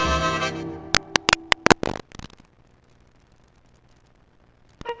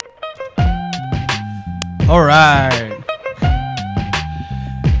All right.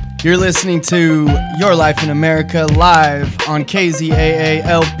 You're listening to Your Life in America live on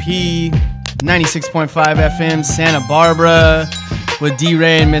KZAALP 96.5 FM Santa Barbara with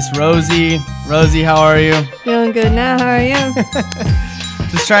D-Ray and Miss Rosie. Rosie, how are you? Feeling good now. How are you?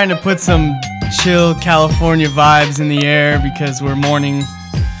 Just trying to put some chill California vibes in the air because we're morning.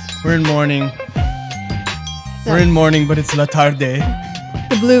 We're in morning. We're in morning, but it's la tarde.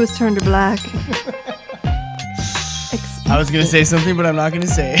 The blue is turned to black. I was going to say something, but I'm not going to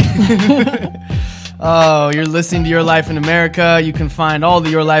say it. Oh, you're listening to Your Life in America. You can find all the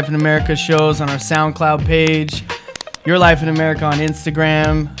Your Life in America shows on our SoundCloud page. Your Life in America on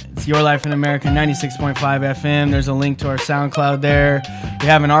Instagram. It's Your Life in America 96.5 FM. There's a link to our SoundCloud there. We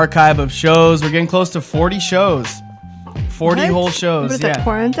have an archive of shows. We're getting close to 40 shows. 40 whole shows. What is that,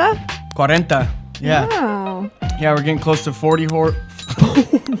 40? 40. Yeah. Wow. Yeah, we're getting close to 40 Whoa.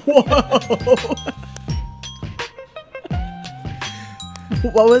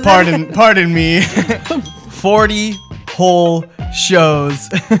 What was that? Pardon me. 40 whole shows.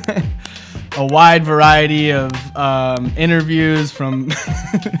 A wide variety of interviews from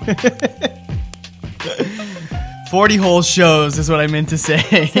 40 whole shows is what I meant to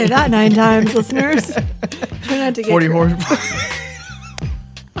say. Say that 9 times, listeners. Try not to get 40 whole.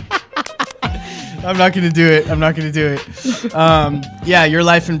 I'm not going to do it. Yeah, Your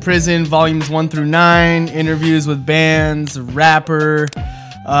Life in Prison, volumes 1 through 9, interviews with bands, rapper,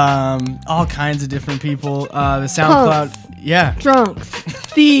 all kinds of different people. The SoundCloud, punks, drunks,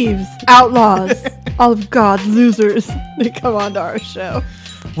 thieves, outlaws, all of God's losers. They come onto our show.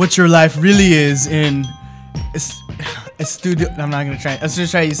 What your life really is in a studio. I'm not going to try. I was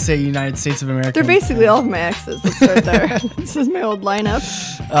just trying to say United States of America. They're basically all of my exes. Let's start there. This is my old lineup.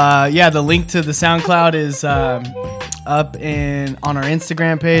 Yeah, the link to the SoundCloud is up on our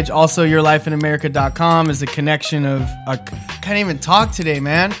Instagram page. Also, yourlifeinamerica.com is a connection of can't even talk today,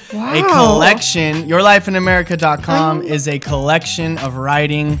 man. Wow. A collection. Yourlifeinamerica.com is a collection of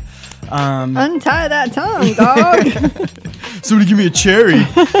writing. Untie that tongue, dog. Somebody give me a cherry.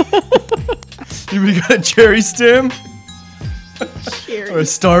 Anybody got a cherry stem? Or a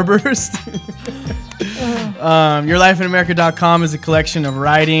starburst? Yourlifeinamerica.com is a collection of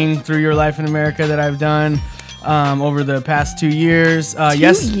writing through Your Life in America that I've done over the past 2 years. 2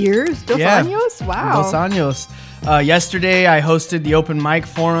 years? Dos años? Wow. Dos años. Yesterday, I hosted the open mic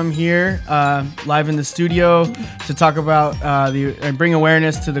forum here, live in the studio, to talk about and bring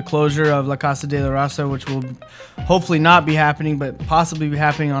awareness to the closure of La Casa de la Raza, which will hopefully not be happening, but possibly be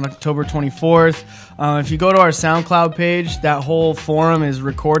happening on October 24th. If you go to our SoundCloud page, that whole forum is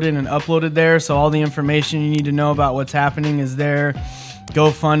recorded and uploaded there, so all the information you need to know about what's happening is there.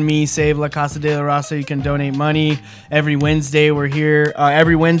 GoFundMe, Save La Casa de la Raza. You can donate money. Every Wednesday, we're here.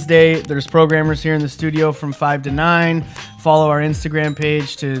 Every Wednesday, there's programmers here in the studio from 5 to 9. Follow our Instagram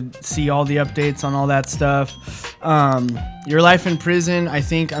page to see all the updates on all that stuff. Your Life in Prison, I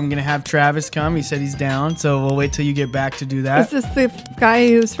think I'm going to have Travis come. He said he's down, so we'll wait till you get back to do that. Is this the guy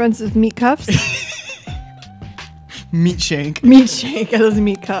who's friends with Meat Cuffs? Meat Shank. Meat Shank. It doesn't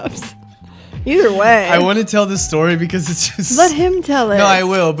Meat Cuffs. Either way. I want to tell this story because it's just... Let him tell it. No, I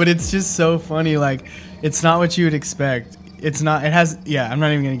will, but it's just so funny. Like, it's not what you would expect. It's not... It has... Yeah, I'm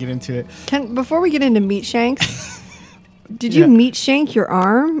not even going to get into it. Before we get into meat shanks, did you meat shank your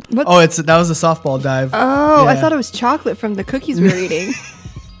arm? That was a softball dive. Oh, yeah. I thought it was chocolate from the cookies we were eating.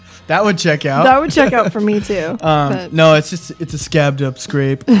 That would check out. That would check out for me, too. No, it's a scabbed up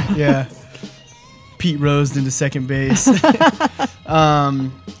scrape. Yeah. Pete Rose into second base.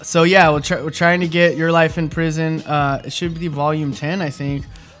 So yeah, we're trying to get Your Life in Prison. It should be volume 10, I think,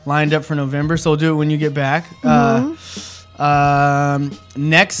 lined up for November. So we'll do it when you get back.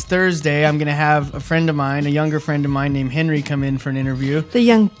 Next Thursday, I'm gonna have a younger friend of mine named Henry, come in for an interview. The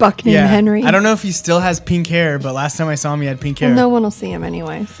young buck named Henry. I don't know if he still has pink hair, but last time I saw him, he had pink hair. Well, no one will see him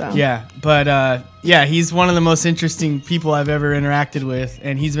anyway. So yeah, but he's one of the most interesting people I've ever interacted with,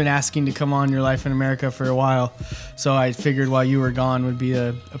 and he's been asking to come on Your Life in America for a while. So I figured while you were gone would be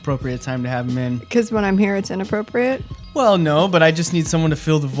a appropriate time to have him in. Because when I'm here, it's inappropriate. Well, no, but I just need someone to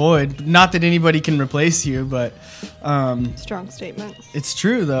fill the void. Not that anybody can replace you, but strong statement. It's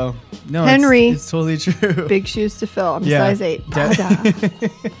true though. No, Henry, it's totally true. Big shoes to fill. I'm size 8.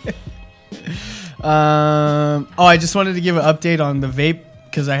 I just wanted to give an update on the vape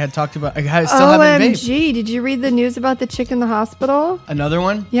because I had talked about. I still haven't vaped. OMG! Did you read the news about the chick in the hospital? Another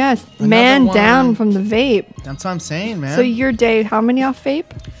one? Yes, man down from the vape. That's what I'm saying, man. So your day, how many off vape?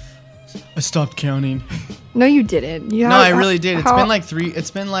 I stopped counting. No, you didn't. I really did. It's been like 3. It's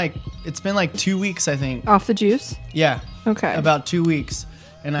been like 2 weeks, I think. Off the juice? Yeah. Okay. About 2 weeks.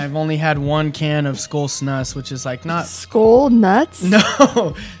 and I've only had one can of Skull Snus, which is like not Skull nuts? no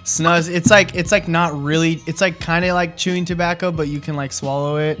snus. It's like not really. It's like kind of like chewing tobacco, but you can like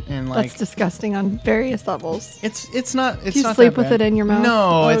swallow it and like. That's disgusting on various levels. It's not. It's Do you not sleep that with bad. it in your mouth?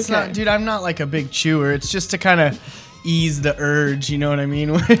 No, it's Okay. not, dude. I'm not like a big chewer. It's just to kind of ease the urge. You know what I mean?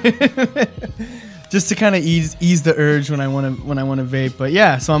 Just to kind of ease the urge when I want to vape. But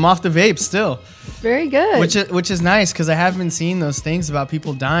yeah, so I'm off the vape still. Very good. Which is nice because I have been seeing those things about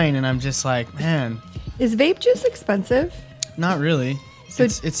people dying, and I'm just like, man, Is vape juice expensive? not really. So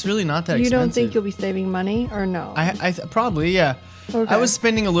it's really not that You expensive. don't think you'll be saving money or no? Probably, yeah. Okay. I was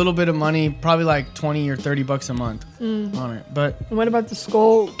spending a little bit of money, probably like $20 or $30 a month on it, but And what about the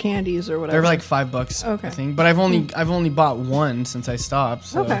skull candies or whatever? they're like $5, Okay. I think. But I've only bought one since I stopped.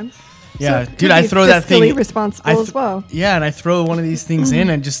 So. Okay. Yeah, So it dude, could I be throw that fiscally thing. responsible as well. Yeah, and I throw one of these things in,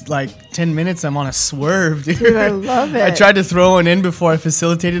 and just like 10 minutes, I'm on a swerve, dude. Dude, I love it. I tried to throw one in before I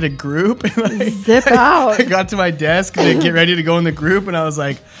facilitated a group. And like, Zip out. I got to my desk to get ready to go in the group, and I was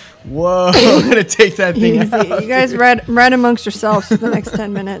like, "Whoa, I'm gonna take that thing Easy. out." You guys read amongst yourselves for the next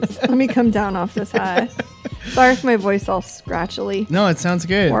 10 minutes. Let me come down off this high. Sorry if my voice all scratchily, No, it sounds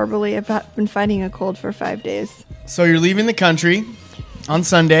good. warbly. I've been fighting a cold for 5 days. So you're leaving the country on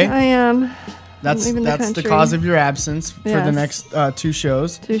Sunday. I am. That's leaving the the country. cause of your absence for the Yes. next 2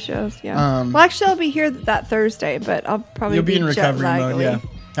 shows. 2 shows, yeah. Um, Well, actually, I'll be here that Thursday, but I'll probably You'll be in recovery jet mode, yeah.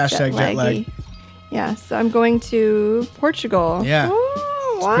 Hashtag jet lag. laggy. Yeah, so I'm going to Portugal. Yeah.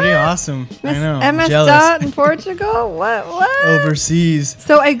 Ooh, what? Pretty awesome. I know. I'm MS jealous. Dot in Portugal? What? Overseas.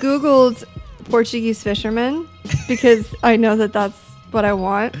 So I Googled Portuguese fishermen because I know that that's what I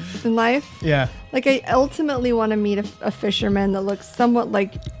want in life. Yeah. Like, I ultimately want to meet a fisherman that looks somewhat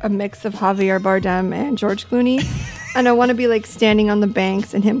like a mix of Javier Bardem and George Clooney. And I want to be like standing on the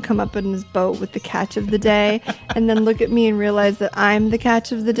banks and him come up in his boat with the catch of the day and then look at me and realize that I'm the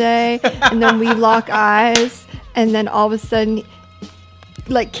catch of the day. And then we lock eyes. And then all of a sudden,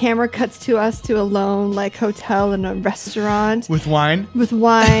 like, camera cuts to us to a lone like hotel and a restaurant With wine. with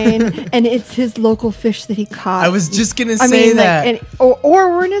wine. And it's his local fish that he caught. I was just gonna I say mean, that. like, or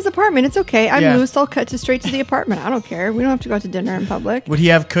we're in his apartment. It's okay. I'm Yeah. loose. I'll cut straight to the apartment. I don't care. We don't have to go out to dinner in public. Would he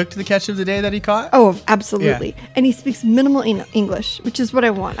have cooked the catch of the day that he caught? Oh, absolutely. And he speaks minimal English, which is what I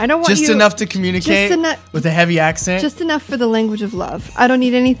want. I don't want Just you enough to communicate just enough- with a heavy accent. just enough for the language of love. I don't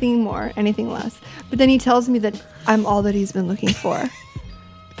need anything more, anything less. But then he tells me that I'm all that he's been looking for.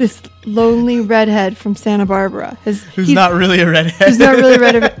 This lonely redhead from Santa Barbara. Who's he's not really a redhead. He's not really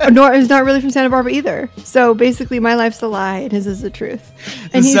nor he's not really from Santa Barbara either. So basically, my life's a lie and his is the truth.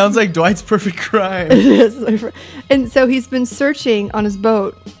 And This he's- sounds like Dwight's Perfect Crime. It is. And so he's been searching on his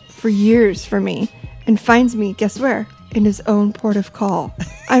boat for years for me and finds me, guess where? In his own port of call.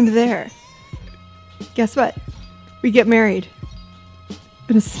 I'm there. Guess what? We get married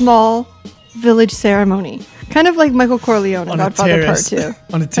in a small village ceremony. Kind of like Michael Corleone in On a Godfather Part terrace. 2. On a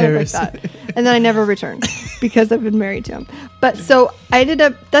Kind of terrace. like that. And then I never returned because I've been married to him. But so I ended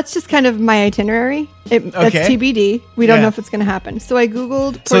up, that's just kind of my itinerary. That's Okay. TBD. We don't Yeah. know if it's going to happen. So I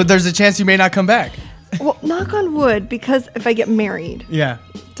Googled. So there's a chance you may not come back. Well, knock on wood, because if I get married. Yeah.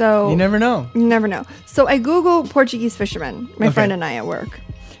 So You never know. you never know. So I Google Portuguese fishermen, my Okay. friend and I at work,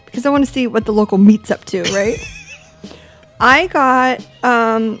 because I want to see what the local meat's up to, right? I got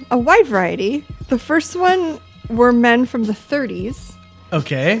a wide variety. The first one were men from the 30s.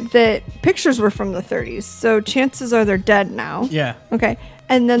 Okay. The pictures were from the 30s, so chances are they're dead now. Yeah. Okay.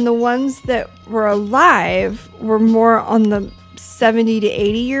 And then the ones that were alive were more on the 70 to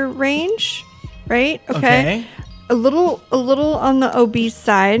 80 year range, right? Okay. A little on the obese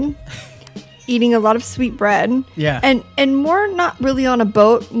side, eating a lot of sweet bread. Yeah. And more not really on a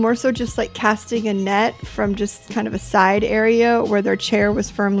boat, more so just like casting a net from just kind of a side area where their chair was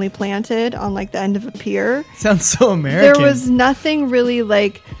firmly planted on like the end of a pier. Sounds so American. There was nothing really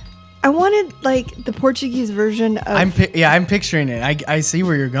like, I wanted like the Portuguese version of I'm picturing it. I see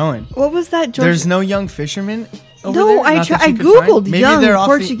where you're going. what was that? George? There's no young fishermen over No, there? I Not that I you could find? googled Maybe young they're off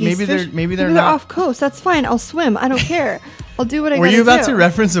the- Portuguese. maybe they're they're not. off coast. That's fine. I'll swim. I don't care. I'll do what I Were gotta you about do. to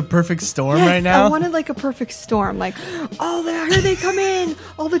reference a perfect storm Yes, right now? I wanted like a perfect storm. Like, oh, here they come in.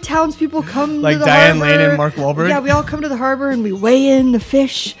 All the townspeople come Like to the Diane harbor. Lane and Mark Wahlberg? Yeah, we all come to the harbor and we weigh in the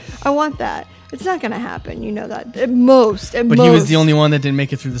fish. I want that. It's not going to happen. You know that. At most. But he was the only one that didn't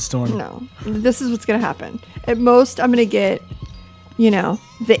make it through the storm. No. This is what's going to happen. At most, I'm going to get,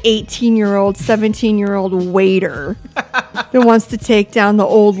 the 18-year-old, 17-year-old waiter that wants to take down the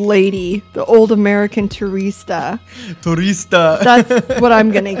old lady, the old American turista. Turista. That's what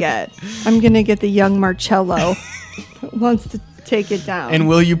I'm going to get. I'm going to get the young Marcello that wants to take it down. And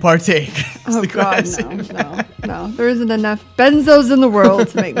will you partake? Is Oh the God, question. no. There isn't enough benzos in the world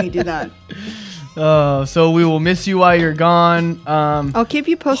to make me do that. So we will miss you while you're gone. I'll keep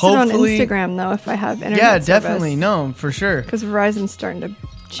you posted on hopefully- Instagram though if I have internet. Yeah, definitely. No, for sure. Because Verizon's starting to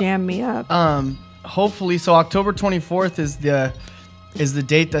jam me up. Hopefully, so October 24th is the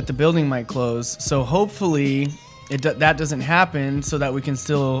date that the building might close. So hopefully that doesn't happen, so that we can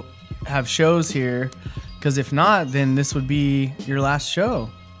still have shows here. Because if not, then this would be your last show.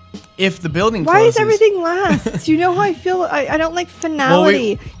 If the building Why closes. is everything last? Do you know how I feel? I don't like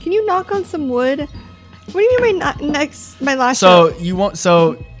finality. Can you knock on some wood? What do you mean my last show? So you won't.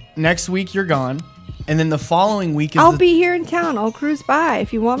 So next week you're gone, and then the following week is I'll be here in town. I'll cruise by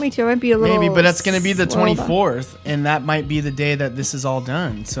if you want me to. I might be a little maybe, but that's going to be the swirled on. 24th, and that might be the day that this is all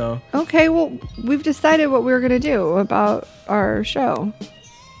done. So Okay, well, we've decided what we were going to do about our show,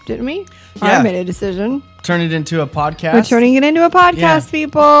 didn't we? Yeah. I made a decision. turn it into a podcast. We're turning it into a podcast,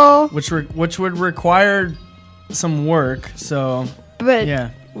 people. which would require some work. So But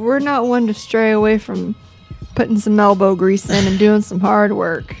yeah. we're not one to stray away from putting some elbow grease in and doing some hard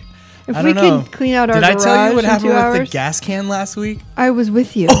work. If I we don't know. can clean out our Did I garage tell you what in happened 2 with hours, the gas can last week? I was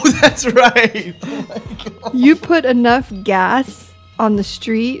with you. Oh, that's right. You put enough gas on the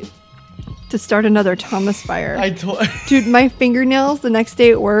street to start another Thomas fire. I told. Dude, my fingernails the next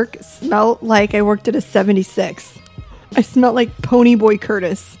day at work smelled like I worked at a 76. I smelled like Ponyboy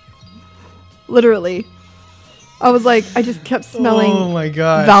Curtis. Literally. I was like, I just kept smelling Oh my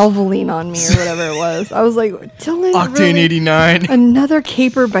god. Valvoline on me or whatever it was. I was like, Dylan, Octane really? 89. Another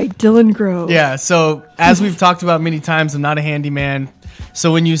caper by Dylan Grove. Yeah. So as we've talked about many times, I'm not a handyman.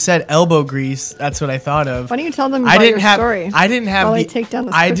 So when you said elbow grease, that's what I thought of. Why don't you tell them about your story? I didn't have while I the. take down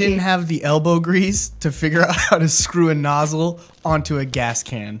this I cookie? didn't have the elbow grease to figure out how to screw a nozzle onto a gas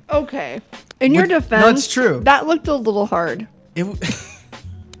can. Okay. In your Which- no, defense, it's true. that looked a little hard. It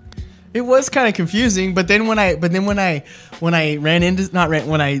it was kind of confusing, but then when I ran into Tell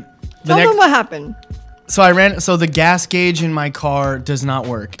them what happened. So the gas gauge in my car does not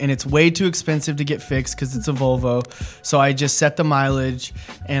work, and it's way too expensive to get fixed because it's a Volvo. So I just set the mileage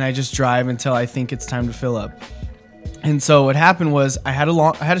and I just drive until I think it's time to fill up. And so what happened was I had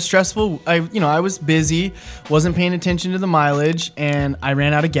a stressful, I was busy, wasn't paying attention to the mileage, and I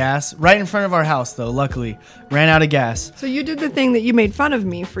ran out of gas right in front of our house though, luckily. Ran out of gas. So you did the thing that you made fun of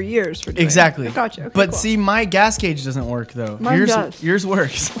me for years for doing. Exactly. I gotcha. Okay, but cool. see, my gas gauge doesn't work though. Mine does. Yours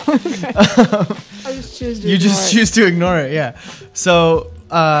works. I just choose to You ignore just it. choose to ignore it, yeah. So,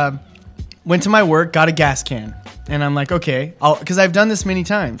 went to my work, got a gas can, and I'm like, okay, because I've done this many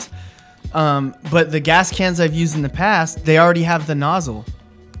times. But the gas cans I've used in the past, they already have the nozzle.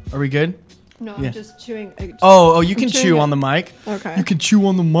 Are we good? No, Yeah. I'm just chewing. Oh, you can chewing chew it. on the mic. Okay. You can chew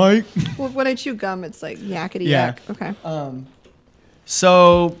on the mic. Well, when I chew gum, it's like yakety Yeah. yak. Okay.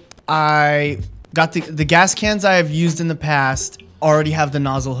 So I got the gas cans I have used in the past already have the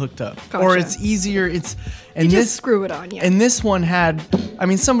nozzle hooked up, or Gotcha. it's easier. You just screw it on, yeah. And this one had, I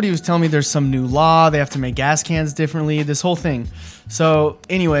mean, somebody was telling me there's some new law. They have to make gas cans differently, this whole thing. So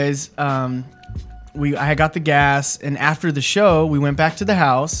anyways, I got the gas, and after the show, we went back to the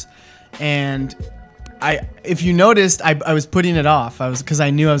house, and if you noticed, I was putting it off. Because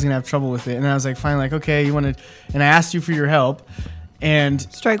I knew I was going to have trouble with it. And I was like, finally, like, okay, you want to, and I asked you for your help, and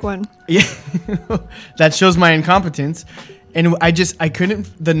Strike one. yeah, that shows my incompetence. And I couldn't,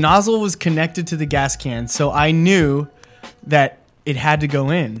 the nozzle was connected to the gas can. So I knew that it had to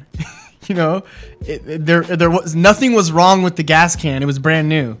go in. There was nothing was wrong with the gas can. It was brand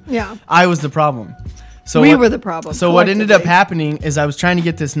new. Yeah. I was the problem. So We were the problem, So what ended up collectively. happening is I was trying to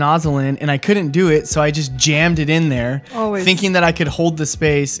get this nozzle in and I couldn't do it. So I just jammed it in there, Always. thinking that I could hold the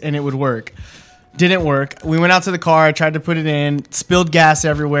space and it would work. Didn't work. We went out to the car. I tried to put it in. Spilled gas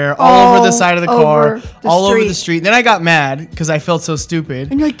everywhere, all over the side of the car, over the all over the street. street. Then I got mad because I felt so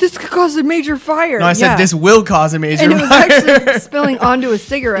stupid. And you're like, this could cause a major fire. No, I said Yeah. this will cause a major And it was fire. actually spilling onto a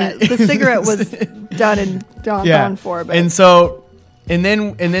cigarette. The cigarette was done and gone for, but and so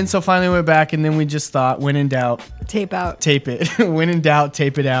finally we went back, and then we just thought, when in doubt, tape out. tape it. When in doubt,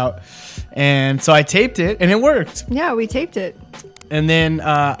 tape it out. And so I taped it, and it worked. Yeah, we taped it. And then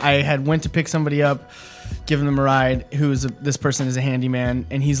I had went to pick somebody up, giving them a ride. This person is a handyman,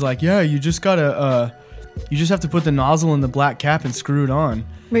 and he's like, "Yeah, you just gotta, you just have to put the nozzle in the black cap and screw it on."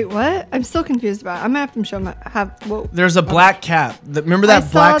 Wait, what? I'm still confused about it. I'm gonna have to show my whoa. There's a black cap. Remember I that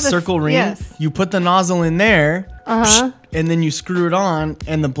saw black the- circle ring? yes. You put the nozzle in there, Uh-huh. and then you screw it on,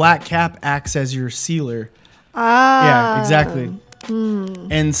 and the black cap acts as your sealer. Ah. Yeah, exactly.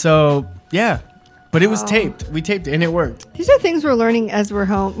 And so, yeah, But it was taped. We taped it, and it worked. These are things we're learning as we're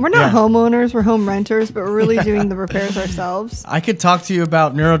home. We're not homeowners. We're home renters, but we're really doing the repairs ourselves. I could talk to you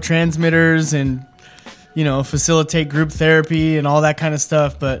about neurotransmitters and, facilitate group therapy and all that kind of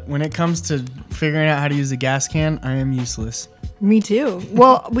stuff. But when it comes to figuring out how to use a gas can, I am useless. Me too.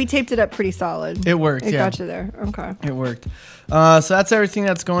 Well, we taped it up pretty solid. It worked. It got you there. Okay. It worked. So that's everything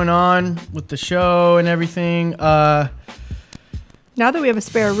that's going on with the show and everything. Now that we have a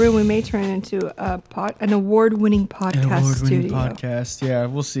spare room, we may turn it into an award-winning podcast studio. Podcast. Yeah,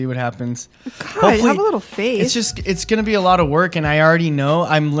 we'll see what happens. God, hopefully, have a little faith. It's going to be a lot of work, and I already know.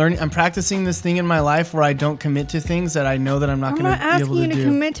 I'm practicing this thing in my life where I don't commit to things that I know that I'm not going to be able to do. I'm not asking you to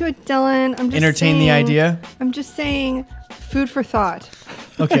commit to it, Dylan. I'm just entertain the idea. I'm just saying, food for thought.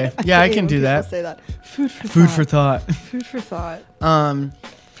 Okay. Yeah, I can do that. Say that. Food for thought. Food for thought.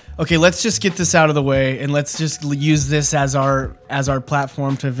 Okay, let's just get this out of the way, and let's just use this as our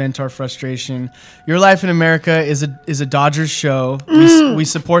platform to vent our frustration. Your Life in America is a Dodgers show. We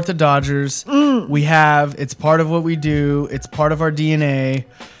support the Dodgers. It's part of what we do. It's part of our DNA.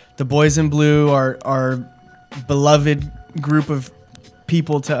 The Boys in Blue are our beloved group of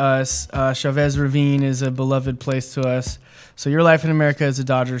people to us. Chavez Ravine is a beloved place to us. So Your Life in America is a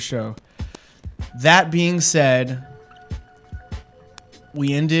Dodgers show. That being said,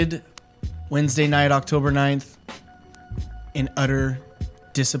 we ended Wednesday night, October 9th, in utter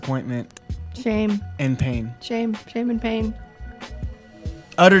disappointment. Shame. And pain. Shame and pain.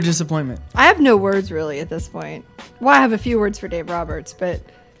 Utter disappointment. I have no words really at this point. Well, I have a few words for Dave Roberts, but...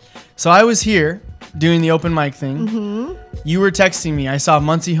 So I was here doing the open mic thing. Mm-hmm. You were texting me. I saw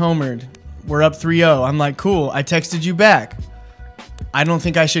Muncie homered. We're up 3-0. I'm like, cool. I texted you back. I don't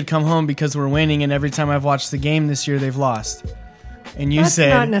think I should come home because we're winning, and every time I've watched the game this year, they've lost. And you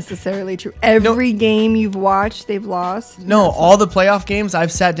said... That's not necessarily true. Every game you've watched, they've lost? No, all the playoff games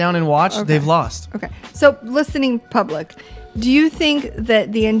I've sat down and watched, they've lost. Okay. So, listening public, do you think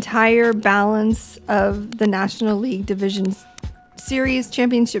that the entire balance of the National League Division Series,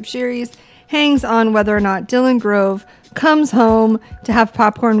 Championship Series, hangs on whether or not Dylan Grove comes home to have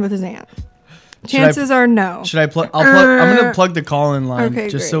popcorn with his aunt? Chances are no. Should I plug? I'm going to plug the call-in line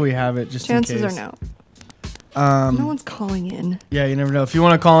so we have it just Chances in case. Are no. No one's calling in. Yeah, you never know. If you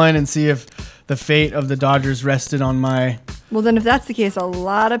want to call in and see if the fate of the Dodgers rested on my... Well, then if that's the case, a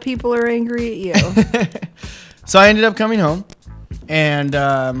lot of people are angry at you. So I ended up coming home, and...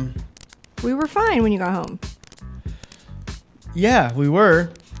 we were fine when you got home. Yeah, we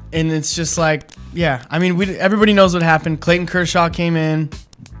were. And it's just like, yeah. I mean, everybody knows what happened. Clayton Kershaw came in.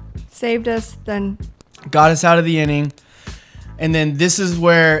 Saved us, then... Got us out of the inning. And then this is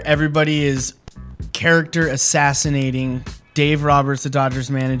where everybody is... character assassinating Dave Roberts, the Dodgers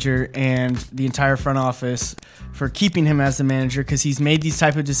manager, and the entire front office for keeping him as the manager because he's made these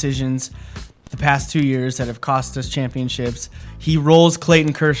type of decisions the past 2 years that have cost us championships. He rolls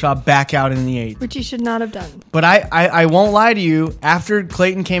Clayton Kershaw back out in the 8th. Which he should not have done. But I won't lie to you. After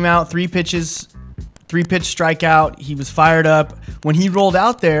Clayton came out, 3-pitch strikeout, he was fired up. When he rolled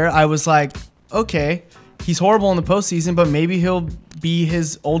out there, I was like, okay, he's horrible in the postseason, but maybe he'll be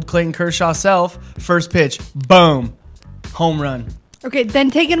his old Clayton Kershaw self. First pitch, boom, home run. Okay,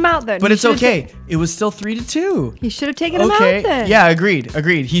 then take him out then. But it's okay. It was still 3-2. He should have taken him out then. Yeah, agreed.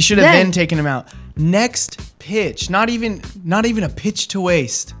 He should have then taken him out. Next pitch, not even a pitch to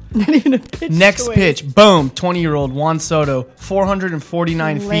waste. Not even a pitch. Next pitch, boom, 20-year-old Juan Soto,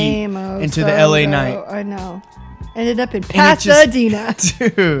 449 feet into the LA night. I know. Ended up in Pasadena.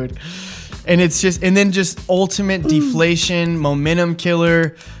 Dude. And it's just ultimate deflation, momentum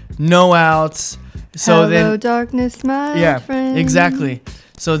killer, no outs. So Hello, darkness, my friend. Yeah, exactly.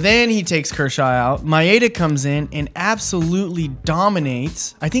 So then he takes Kershaw out. Maeda comes in and absolutely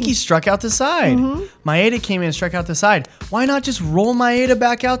dominates. I think he struck out the side. Mm-hmm. Maeda came in and struck out the side. Why not just roll Maeda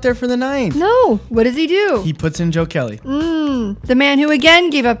back out there for the 9th? No. What does he do? He puts in Joe Kelly. The man who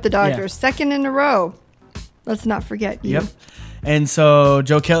again gave up the Dodgers, second in a row. Let's not forget you. Yep. And so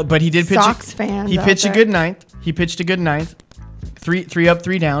Joe Kelly, but he did pitch. Sox fans. He pitched a good ninth. Three up,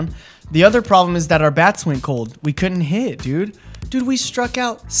 3 down. The other problem is that our bats went cold. We couldn't hit, dude. Dude, we struck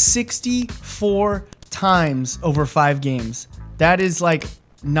out 64 times over 5 games. That is like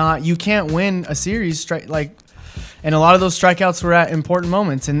not. You can't win a series and a lot of those strikeouts were at important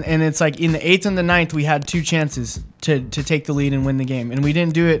moments. And it's like in the 8th and the 9th, we had 2 chances to take the lead and win the game, and we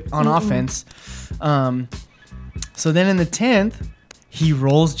didn't do it on offense. So then in the 10th, he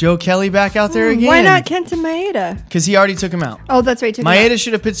rolls Joe Kelly back out there again. Why not Kenta Maeda? Because he already took him out. Oh, that's right. Maeda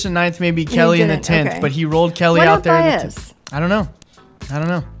should have pitched the 9th, maybe Kelly in the 10th, but he rolled Kelly out there. Why not Baez? I don't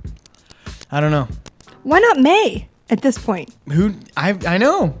know. Why not May at this point? I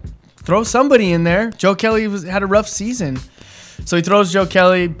know. throw somebody in there. Joe Kelly had a rough season. So he throws Joe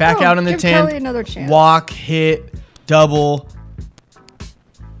Kelly back out in the 10th. Give Kelly another chance. Walk, hit, double,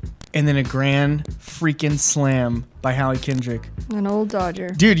 and then a grand freaking slam by Howie Kendrick. An old Dodger.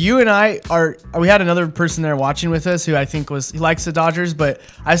 Dude, you and I we had another person there watching with us who I think he likes the Dodgers, but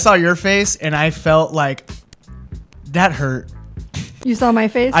I saw your face and I felt like that hurt. You saw my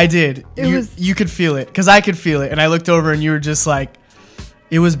face? I did. You could feel it because I could feel it. And I looked over and you were just like,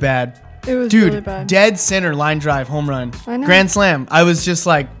 it was bad. It was Dude, really bad. Dead center, line drive, home run. I know. Grand slam. I was just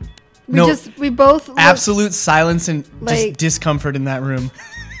like, we both looked, absolute silence and like, just discomfort in that room.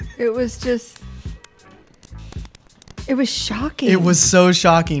 It was shocking. It was so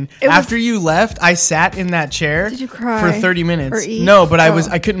shocking. After you left, I sat in that chair. Did you cry for 30 minutes? or eat? No, but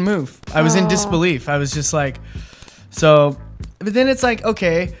I couldn't move. I was in disbelief. I was just like, but then it's like,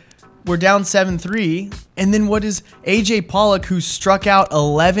 okay, we're down 7-3. And then what is AJ Pollock, who struck out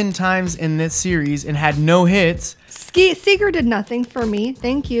 11 times in this series and had no hits? Seager did nothing for me.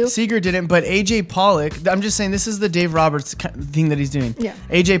 Thank you. Seager didn't, but AJ Pollock, I'm just saying this is the Dave Roberts thing that he's doing. Yeah.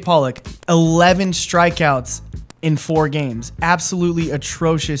 AJ Pollock, 11 strikeouts in 4 games. Absolutely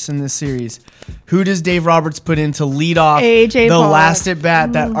atrocious in this series. Who does Dave Roberts put in to lead off AJ the Pollock. last at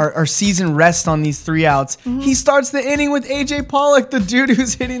bat that our season rests on these 3 outs? He starts the inning with AJ Pollock, the dude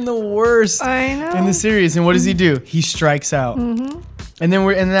who's hitting the worst I know. in the series. And what does he do? He strikes out. And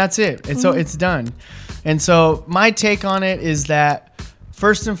then that's it. And so it's done. And so my take on it is that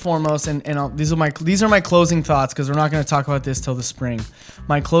first and foremost, these are my closing thoughts because we're not going to talk about this till the spring.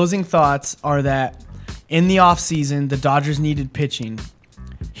 My closing thoughts are that in the offseason, the Dodgers needed pitching.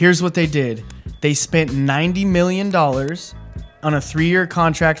 Here's what they did. They spent $90 million on a 3-year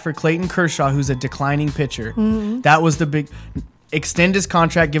contract for Clayton Kershaw, who's a declining pitcher. That was the big... Extend his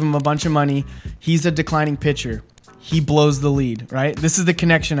contract, give him a bunch of money. He's a declining pitcher. He blows the lead, right? This is the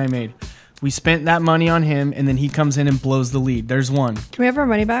connection I made. We spent that money on him, and then he comes in and blows the lead. There's one. Can we have our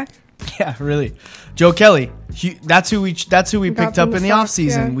money back? Yeah, really. Joe Kelly. That's who we picked up in the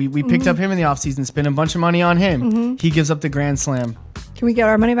offseason. Yeah. We picked up him in the offseason, spent a bunch of money on him. He gives up the grand slam. Can we get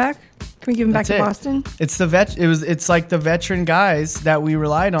our money back? Can we give him back to Boston? It's it's like the veteran guys that we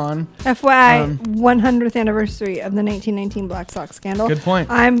relied on. FYI, 100th anniversary of the 1919 Black Sox scandal. Good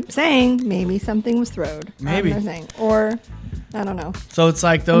point. I'm saying maybe something was thrown. Maybe. Or I don't know. So it's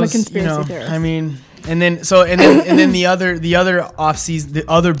like those, conspiracy theorist. I mean, and then the other offseason, the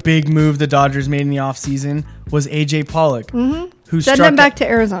other big move the Dodgers made in the offseason was AJ Pollock, who Send him back to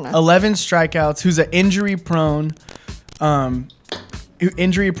Arizona. 11 strikeouts, who's an injury prone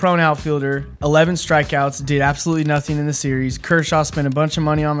outfielder, 11 strikeouts, did absolutely nothing in the series. Kershaw spent a bunch of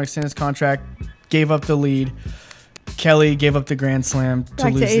money on him, extended his contract, gave up the lead. Kelly gave up the grand slam to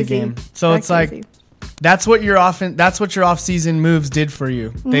lose the game. So it's like that's what your off-season moves did for you.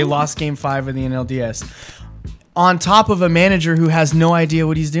 They lost Game 5 of the NLDS. On top of a manager who has no idea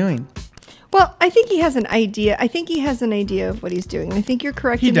what he's doing. Well, I think he has an idea. I think he has an idea of what he's doing. I think you're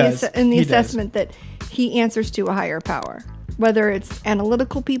correct in the assessment that he answers to a higher power. Whether it's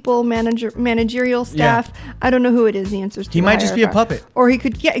analytical people, managerial staff, I don't know who it is he answers to. He might just be a puppet. Or he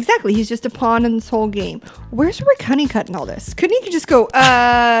could, exactly. He's just a pawn in this whole game. Where's Rick Honeycutt in all this? Couldn't he just go,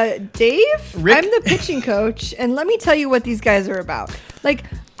 Dave, Rick? I'm the pitching coach, and let me tell you what these guys are about. Like,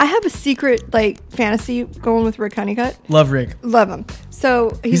 I have a secret, fantasy going with Rick Honeycutt. Love Rick. Love him.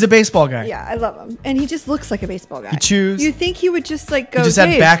 So he's a baseball guy. Yeah, I love him. And he just looks like a baseball guy. He chews. You think he would just go, he just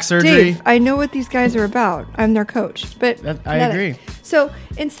had back surgery. Dave, I know what these guys are about. I'm their coach. But I agree. So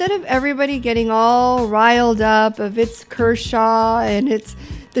instead of everybody getting all riled up of it's Kershaw and it's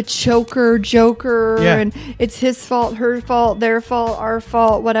the choker joker and it's his fault, her fault, their fault, our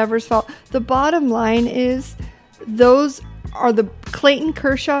fault, whatever's fault. The bottom line is Clayton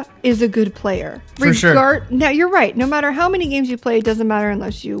Kershaw is a good player. For sure. Now, you're right. No matter how many games you play, it doesn't matter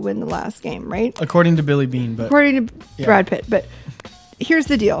unless you win the last game, right? According to Billy Beane. According to Brad Pitt. But here's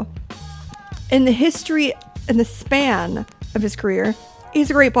the deal. In the history and the span of his career, he's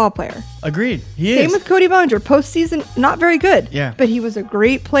a great ball player. Agreed. He is. Same with Cody Bellinger. Postseason, not very good. Yeah. But he was a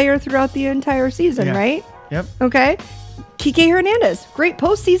great player throughout the entire season, right? Yep. Okay. Kike Hernandez, great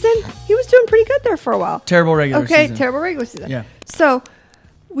postseason. He was doing pretty good there for a while. Terrible regular season. Okay, terrible regular season. Yeah. So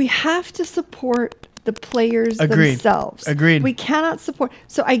we have to support the players themselves. Agreed. We cannot support.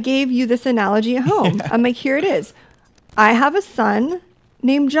 So I gave you this analogy at home. I'm like, here it is. I have a son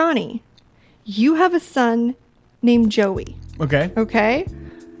named Johnny. You have a son named Joey. Okay. Okay.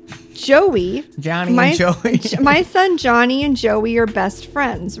 Joey. And Joey. My son Johnny and Joey are best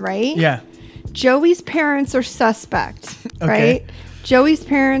friends, right? Yeah. Joey's parents are suspect, right? Joey's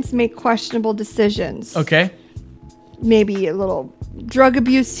parents make questionable decisions. Okay. maybe a little drug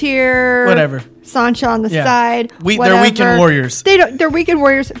abuse here. Whatever. Sancha on the Yeah. side. They're weekend warriors. They're weekend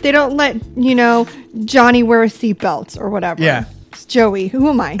warriors. They don't let, Johnny wear a seatbelt or whatever. Yeah. It's Joey. Who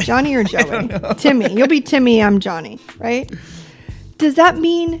am I? Johnny or Joey? Timmy. You'll be Timmy. I'm Johnny. Right? Does that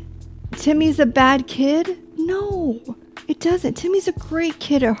mean Timmy's a bad kid? No, it doesn't. Timmy's a great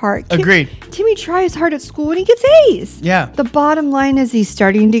kid at heart. Agreed. Timmy tries hard at school and he gets A's. Yeah. The bottom line is he's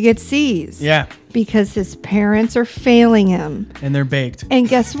starting to get C's. Yeah. Because his parents are failing him. And they're baked. And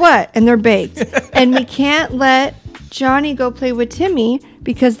guess what? And they're baked. And we can't let Johnny go play with Timmy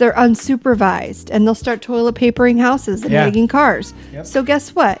because they're unsupervised and they'll start toilet papering houses and egging cars. Yep. So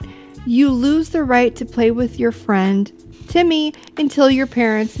guess what? You lose the right to play with your friend Timmy until your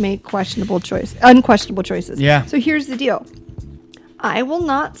parents make unquestionable choices. Yeah. So here's the deal. I will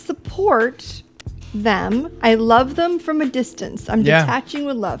not support them. I love them from a distance. I'm detaching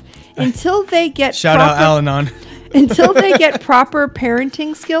with love until they get Shout out Al-Anon. until they get proper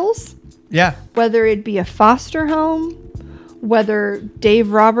parenting skills. Yeah. Whether it be a foster home, whether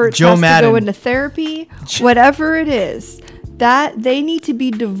Dave Roberts Joe has Madden. to go into therapy, whatever it is, that they need to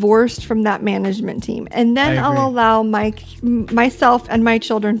be divorced from that management team. And then I agree. I'll allow myself and my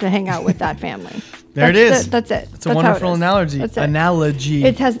children to hang out with that family. It is. That's it. It's a wonderful analogy. That's it. Analogy.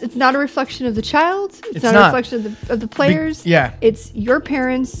 It's not a reflection of the child. It's not a reflection of the players. Yeah. It's your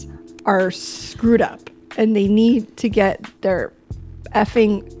parents are screwed up and they need to get their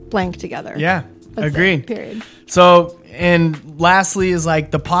effing blank together. Yeah. That's Agreed. it, period. So, and lastly is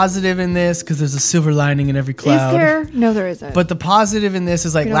like the positive in this, because there's a silver lining in every cloud. Is there? No, there isn't. But the positive in this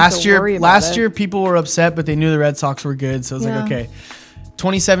is like We don't have last to worry year. about Last it. year, people were upset, but they knew the Red Sox were good. So it was Yeah. like, okay.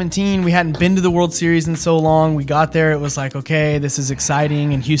 2017, we hadn't been to the World Series in so long. We got there. It was like, okay, this is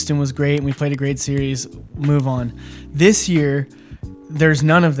exciting. And Houston was great. And we played a great series. Move on. This year, there's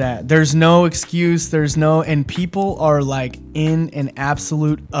none of that. There's no excuse. And people are like in an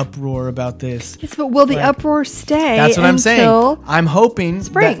absolute uproar about this. Yes, but will the Like, uproar stay? That's what I'm saying. until I'm hoping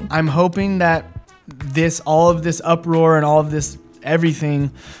spring. that all of this uproar and all of this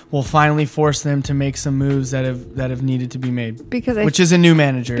everything will finally force them to make some moves that have needed to be made. Which is a new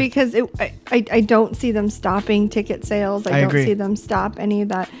manager. Because I don't see them stopping ticket sales. I don't agree. see them stop any of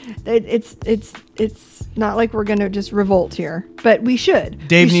that. It's not like we're going to just revolt here, but we should.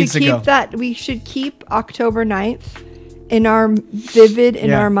 Dave we needs should to keep go. We should keep October 9th in our vivid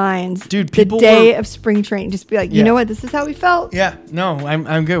in Yeah. our minds. Dude, the people day were- of spring training. Just be like, you Yeah. know what? This is how we felt. Yeah, no,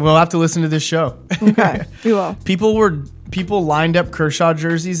 I'm good. We'll have to listen to this show. Okay, we will. People lined up Kershaw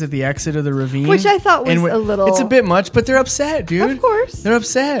jerseys at the exit of the ravine, Which I thought was and a little- It's a bit much, but they're upset, dude. Of course. they're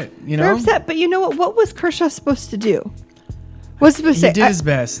upset. You know, They're upset, but you know what? What was Kershaw supposed to do? What's he supposed to He say? did his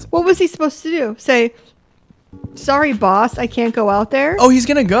best. What was he supposed to do? Say, sorry, boss, I can't go out there. Oh, he's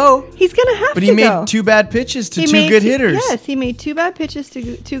gonna go, He's gonna have but to he made go. 2 bad pitches to He 2 made good two- hitters. Yes, he made 2 bad pitches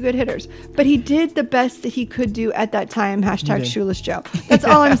to 2 good hitters. But he did the best that he could do at that time. Hashtag did. Shoeless Joe. That's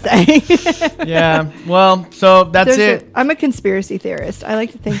all I'm saying. Yeah. Well, so that's it. I'm a conspiracy theorist. I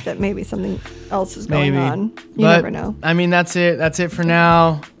like to think that maybe something else is going Maybe. on. You But, never know. I mean, that's it. That's it for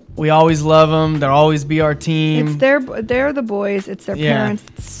now. We always love them. They'll always be our team. They're the boys. It's their Yeah. parents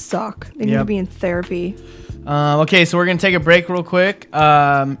that suck. They need Yep. to be in therapy. Okay, so we're gonna take a break real quick,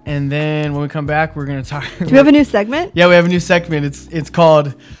 and then when we come back, we're gonna talk. Do we have a new segment? Yeah, we have a new segment. It's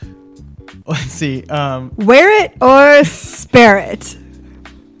called. Let's see. Wear it or spare it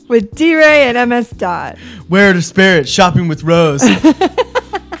with D-Ray and MS Dot. Where to spare it? Shopping with Rose.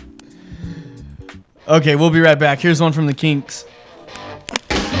 Okay, we'll be right back. Here's one from the Kinks.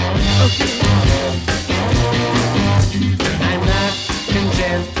 I'm not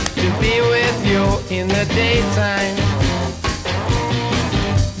content to be with you in the daytime.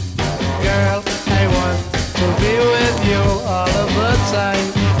 Girl, I want to be with you all of the time.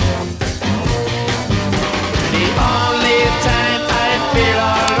 The only time I feel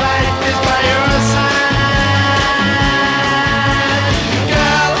alright is by your side.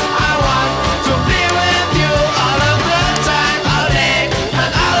 Girl, I want to be with you all of the time, all day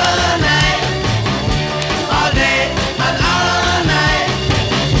and all of the night. All day and all of the night.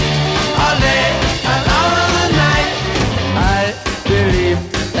 All day and all of the night. I believe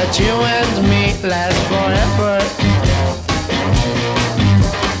that you and me last forever.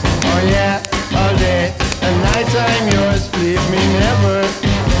 Oh yeah, all day and night I'm yours, leave me never.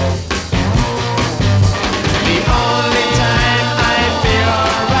 The only time I feel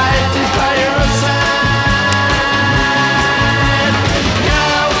alright is by your side.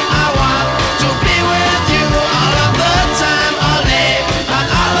 Girl, I want to be with you all of the time, all day and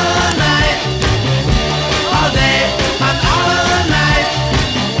all of the night. All day and all of the night.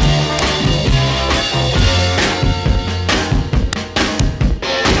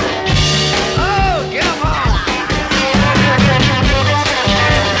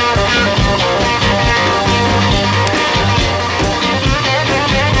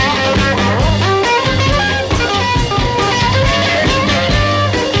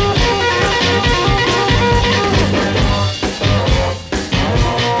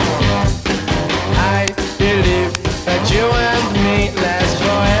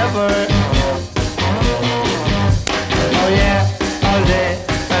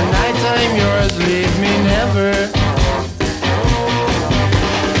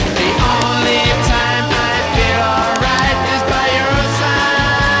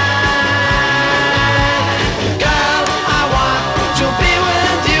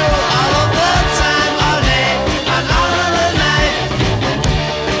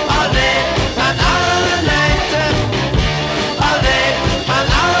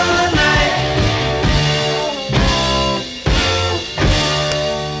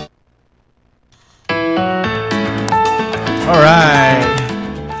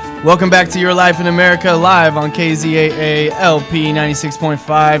 Welcome back to Your Life in America, live on KZAA LP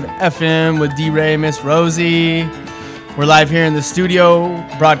 96.5 FM with D-Ray, Miss Rosie. We're live here in the studio,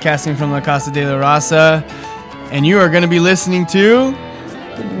 broadcasting from La Casa de la Raza. And you are going to be listening to...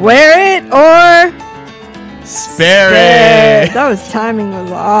 Wear it or Spare It. That was timing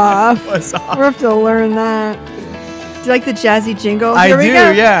was off. What's off? We'll have to learn that. Do you like the jazzy jingle? I Here we do, go.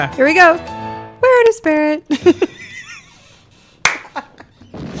 yeah. Here we go. Wear it or spare it.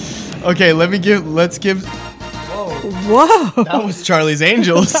 Okay, let's give... Whoa. That was Charlie's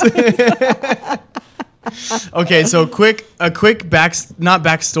Angels. Okay, so a quick not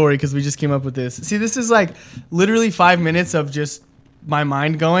backstory, because we just came up with this. See, this is like literally 5 minutes of just my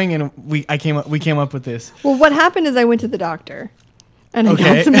mind going, and we came up with this. Well, what happened is I went to the doctor and I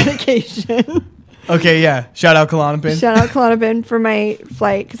Okay. got some medication. Okay, yeah. Shout out Klonopin. Shout out Klonopin for my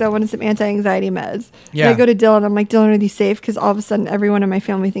flight because I wanted some anti-anxiety meds. Yeah. And I go to Dylan. I'm like, Dylan, are these safe? Because all of a sudden, everyone in my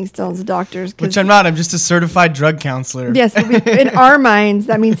family thinks Dylan's a doctor. Which I'm not. I'm just a certified drug counselor. Yes, but in our minds,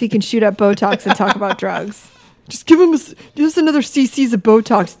 that means he can shoot up Botox and talk about drugs. Just give us another cc's of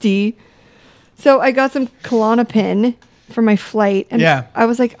Botox, D. So I got some Klonopin for my flight, and Yeah. I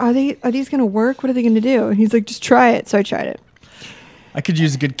was like, are these going to work? What are they going to do? And he's like, just try it. So I tried it. I could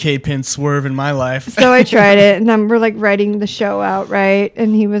use a good K-pin swerve in my life. So I tried it, and then we're like writing the show out, right?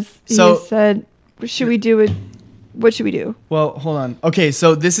 And he said, should we do it? What should we do? Well, hold on. Okay,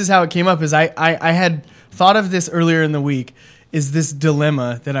 so this is how it came up. Is I had thought of this earlier in the week. Is this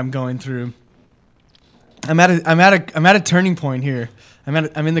dilemma that I'm going through? I'm at a turning point here. I'm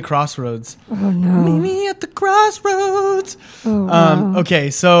in the crossroads. Oh no! Meet me at the crossroads. Oh, wow.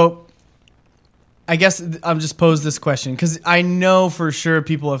 Okay, so I guess I'll just pose this question because I know for sure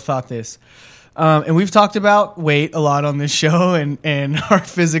people have thought this. And we've talked about weight a lot on this show and our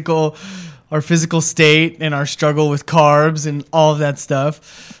physical state and our struggle with carbs and all of that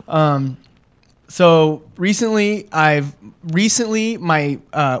stuff. So recently my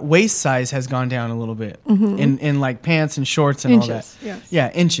waist size has gone down a little bit in like pants and shorts and all that. Yes.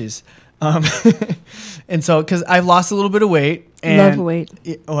 Yeah, inches. And so, because I've lost a little bit of weight. And Love weight.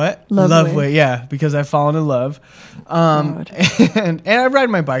 What? Love weight. Yeah, because I've fallen in love. And I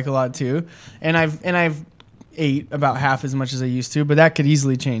ride my bike a lot too. And I've ate about half as much as I used to, but that could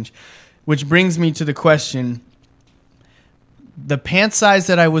easily change. Which brings me to the question: the pant size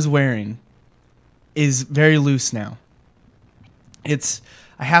that I was wearing is very loose now.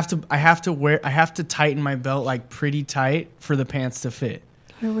 I have to tighten my belt like pretty tight for the pants to fit.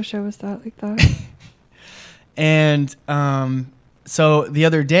 I wish I was that like that. And so the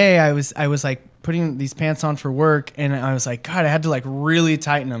other day I was like putting these pants on for work, and I was like, God, I had to like really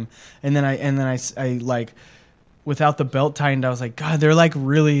tighten them. And then I like, without the belt tightened, I was like, God, they're like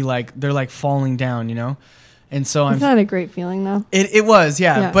really like they're like falling down, you know. And so It's not a great feeling though. It was,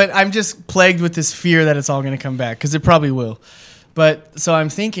 yeah. Yeah. But I'm just plagued with this fear that it's all going to come back, because it probably will. But so I'm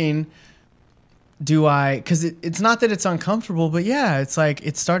thinking, because it's not that it's uncomfortable, but yeah, it's like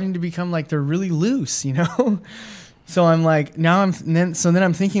it's starting to become like they're really loose, you know? So I'm like, then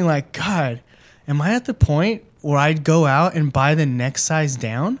I'm thinking like, God, am I at the point where I'd go out and buy the next size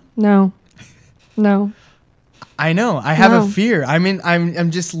down? No. I know. I have No. a fear.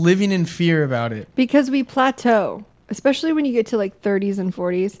 I'm just living in fear about it. Because we plateau, especially when you get to like 30s and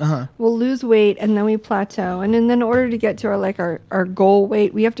 40s. Uh-huh. We'll lose weight and then we plateau. And then in order to get to our goal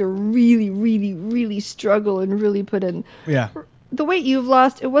weight, we have to really, really, really struggle and really put in. Yeah. The weight you've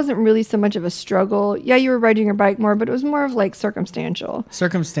lost, it wasn't really so much of a struggle. Yeah, you were riding your bike more, but it was more of like circumstantial.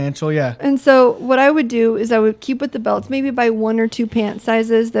 Circumstantial, yeah. And so what I would do is I would keep with the belts, maybe buy 1 or 2 pant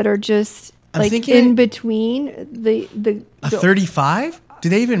sizes that are just I'm like thinking in between the A 35? Do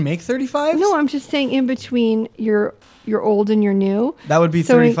they even make 35s? No, I'm just saying in between your old and your new. That would be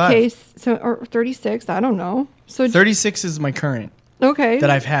so 35. in case or 36, I don't know. So 36 is my current okay. that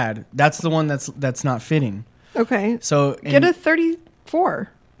I've had. That's the one that's not fitting. Okay. So Get a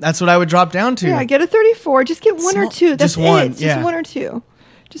 34. that's what I would drop down to. Yeah, get a 34. Just get 1 or Small- 2. That's just one, it. Just yeah. 1 or 2.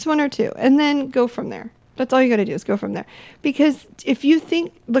 Just 1 or 2. And then go from there. That's all you got to do is go from there. Because if you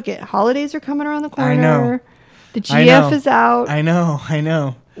think, look at holidays are coming around the corner. I know. The I know. GF is out. I know.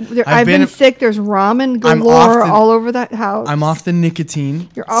 I've been sick. There's ramen galore all over that house. I'm off the nicotine.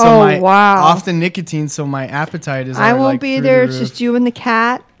 Wow. Off the nicotine, so my appetite is. I already, won't like, be through there. the It's roof. just you and the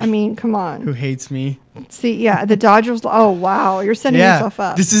cat. I mean, come on. Who hates me? See, yeah, the Dodgers. Oh wow, you're setting yourself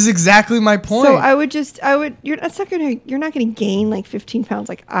up. This is exactly my point. So I would. You're not gonna gain like 15 pounds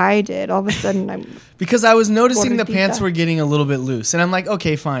like I did. All of a sudden, I'm because I was noticing the Gordita. pants were getting a little bit loose, and I'm like,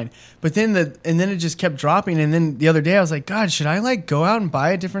 okay, fine. But then it just kept dropping, and then the other day I was like, God, should I like go out and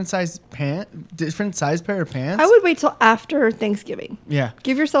buy a different size pair of pants? I would wait till after Thanksgiving. Yeah.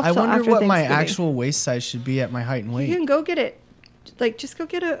 Give yourself. I till wonder after what my Thanksgiving. actual waist size should be at my height and You weight. can go get it. Like, just go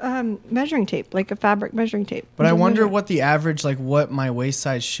get a measuring tape, like a fabric measuring tape. But I Just wonder measure it. what the average, like what my waist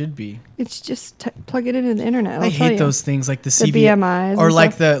size should be. It's just plug it into the internet. I hate those things like the The CV BMIs or and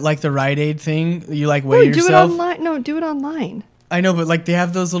like stuff. the Rite Aid thing. You like No, weigh do it yourself. online. No, do it online. I know, but like they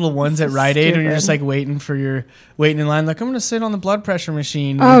have those little ones This at is Rite Aid, and you're just stupid. like waiting in line. Like I'm gonna sit on the blood pressure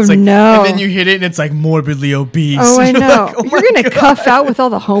machine. Oh, it's like, no. And then you hit it, and it's like morbidly obese. Oh, I You're know. like, oh You're my gonna God. cuff out with all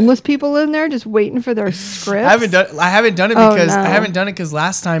the homeless people in there, just waiting for their scripts. I haven't done it Oh, because no. I haven't done it because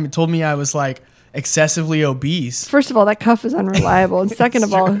last time it told me I was like excessively obese. First of all, that cuff is unreliable, and second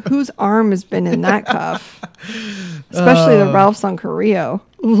of all, whose arm has been in that cuff? Especially the Ralph's on Carrillo.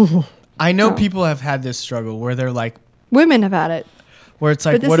 I know No. people have had this struggle where they're like, Women have had it, where it's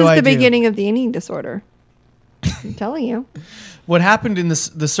like, but this what is do I the do? beginning of the eating disorder. I'm telling you. What happened in the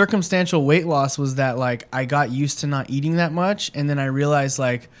circumstantial weight loss was that like I got used to not eating that much, and then I realized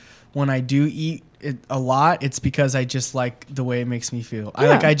like when I do eat it a lot, it's because I just like the way it makes me feel.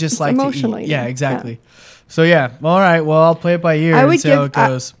 Yeah, I just it's like to emotional eat. eating. Yeah, exactly. So yeah, all right. Well, I'll play it by ear I and would see how give it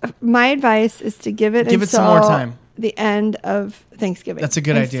goes. my advice is to give it Give it some more until time. the end of Thanksgiving. That's a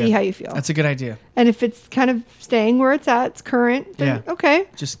good and idea. See how you feel. That's a good idea. And if it's kind of staying where it's at, it's current. Then Yeah. okay,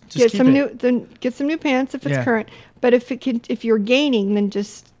 Just get keep some it. get some new pants if it's Yeah. current. But if you're gaining, then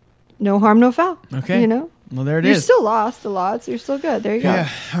just no harm, no foul. Okay. You know, Well, there it you're is. still lost a lot, so you're still good. There you Yeah.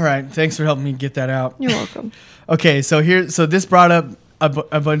 go. All right. Thanks for helping me get that out. You're welcome. Okay. So this brought up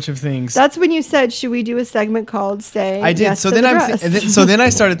a bunch of things. That's when you said, "Should we do a segment called Say I did. Yes So to then the Dress?" so then I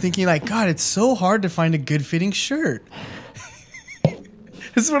started thinking like, God, it's so hard to find a good fitting shirt.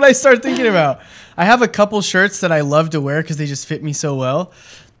 This is what I started thinking about. I have a couple shirts that I love to wear because they just fit me so well.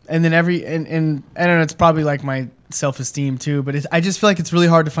 And then and I don't know, it's probably like my self-esteem too, but I just feel like it's really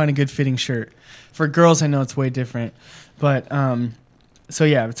hard to find a good fitting shirt. For girls, I know it's way different. But so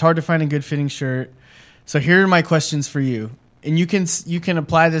yeah, it's hard to find a good fitting shirt. So here are my questions for you. And you can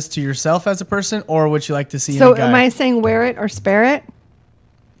apply this to yourself as a person or what you like to see in So a guy. am I saying wear it or spare it?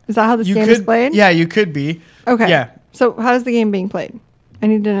 Is that how this You game could, is played? Yeah, you could be. Okay. Yeah. So how's the game being played? I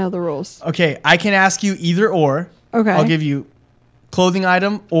need to know the rules. Okay, I can ask you either or. Okay. I'll give you clothing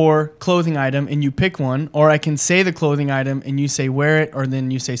item or clothing item, and you pick one. Or I can say the clothing item, and you say wear it, or then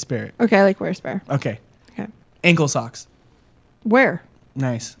you say spare it. Okay, I like wear spare. Okay. Okay. Ankle socks. Where?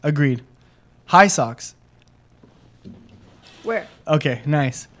 Nice. Agreed. High socks. Where? Okay,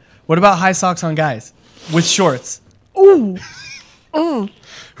 nice. What about high socks on guys with shorts Ooh.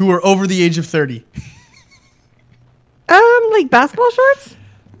 who are over the age of 30? Like basketball shorts?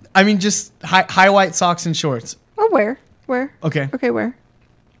 I mean, just high white socks and shorts. Oh, where? Where? Okay. Okay, where?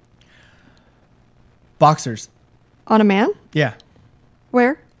 Boxers. On a man? Yeah.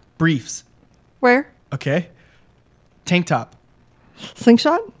 Where? Briefs. Where? Okay. Tank top.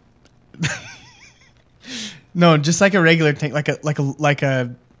 Slingshot? No, just like a regular tank, like a like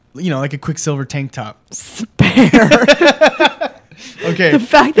a Quicksilver tank top. Spare. Okay. The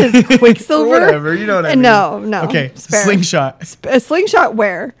fact that it's Quicksilver? Whatever, you know what I mean. No. Okay. Spare. Slingshot. A slingshot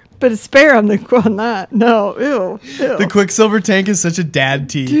where? But a spare on that. No. Ew. The Quicksilver tank is such a dad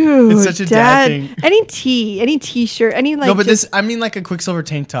tee. Dude, it's such a dad thing. Any t-shirt, any like No, but just- I mean like a Quicksilver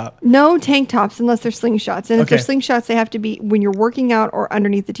tank top. no tank tops unless they're slingshots. And if they're Okay. slingshots, they have to be when you're working out or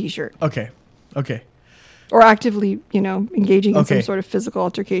underneath the t-shirt Okay. Okay. or actively, engaging in Okay. some sort of physical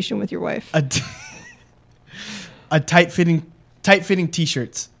altercation with your wife. A tight fitting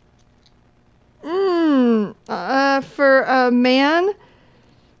t-shirts. For a man,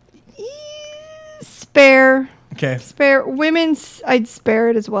 spare. Okay. Spare. Women's, I'd spare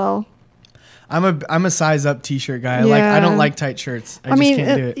it as well. I'm a size up t-shirt guy. I don't Yeah. like tight shirts. I I mean, just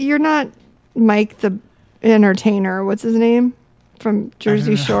can't do it. you're not Mike the entertainer. What's his name? From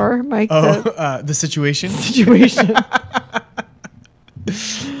Jersey Shore? Mike the The situation. situation. The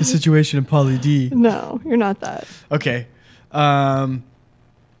situation of Pauly D. No, you're not that. Okay.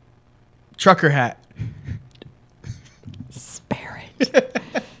 Trucker hat. Spare it.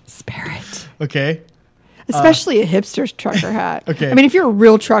 Spare it. Okay. Especially a hipster's trucker hat. Okay. I mean, if you're a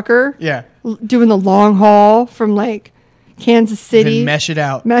real trucker Yeah. doing the long haul from like Kansas City, Then mesh it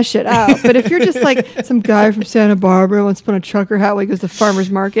out. mesh it out. But if you're just like some guy from Santa Barbara wants to put on a trucker hat while he goes to the farmer's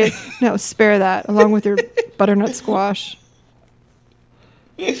market, no, spare that along with your butternut squash.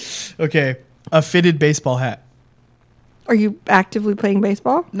 Okay. A fitted baseball hat. Are you actively playing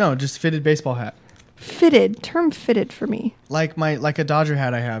baseball? No, just fitted baseball hat. Fitted. Term fitted for me. Like a Dodger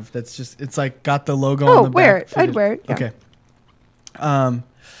hat I have. That's just it's like got the logo Oh, on the wear back. it. I'd wear it. Yeah. Okay.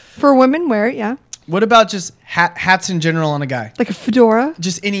 For women, wear it. Yeah. What about just hats in general on a guy? Like a fedora.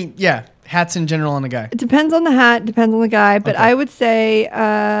 Just hats in general on a guy. It depends on the hat, depends on the guy, but Okay. I would say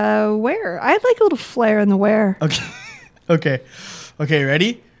wear. I like a little flair in the wear. Okay. Okay,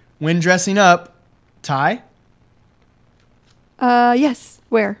 ready? When dressing up, tie, Yes,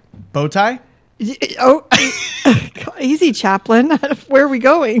 wear. bow tie, Oh, easy, Chaplin. Where are we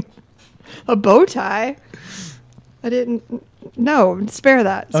going? A bow tie? I didn't. No, spare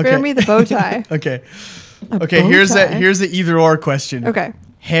that. Spare Okay. me the bow tie. Okay. A Okay, bow here's tie? the either or question. Okay.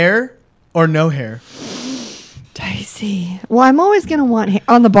 Hair or no hair? Dicey. Well, I'm always gonna want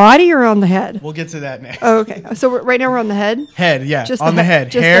on the body or on the head. We'll get to that next. Oh, okay. So right now we're on the head. Head, yeah. Just on the the he-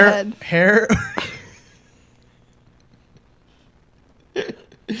 head. just the Hair head. hair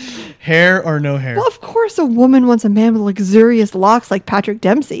Hair or no hair? Well, of course, a woman wants a man with luxurious locks like Patrick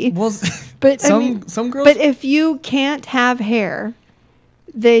Dempsey. Well, But some girls But if you can't have hair,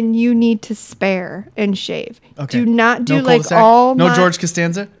 then you need to spare and shave. Okay. Do not do no like cul-de-sac? all No my, George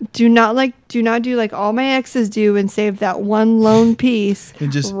Costanza? Do not do like all my exes do and save that one lone piece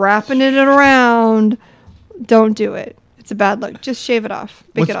And just- wrapping it around. Don't do it. It's a bad look. Just shave it off.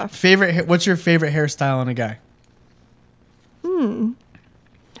 Bake it off. What's your favorite hairstyle on a guy?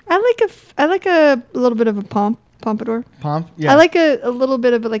 I like a little bit of a pompadour. Pomp? Yeah. I like a little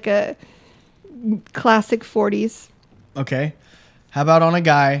bit of like a classic 40s. Okay. How about on a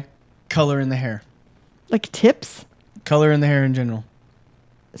guy, color in the hair? Like tips. Color in the hair in general.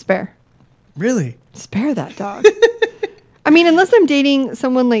 Spare. Really? Spare that dog. I mean, unless I'm dating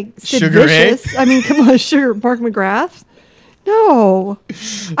someone like Sid Sugar Ray? Vicious. I mean, come on, Mark McGrath. No,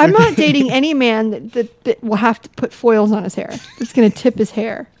 I'm not dating any man that will have to put foils on his hair. That's going to tip his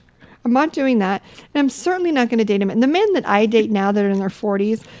hair. I'm not doing that, and I'm certainly not going to date him. And the men that I date now that are in their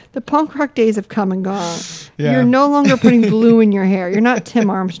 40s, the punk rock days have come and gone. Yeah. You're no longer putting blue in your hair. You're not Tim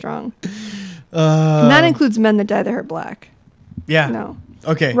Armstrong. And that includes men that dye their hair black. Yeah. No.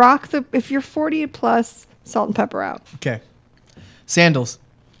 Okay. If you're 40 plus, salt and pepper out. Okay. Sandals.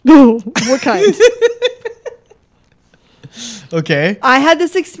 What kind? Okay. I had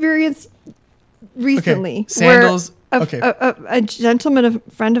this experience recently. Okay. Sandals. Where Okay. a gentleman, a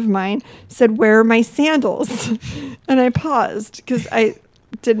friend of mine, said, "Where are my sandals?" And I paused because I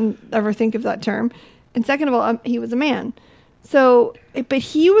didn't ever think of that term. And second of all, he was a man. So, but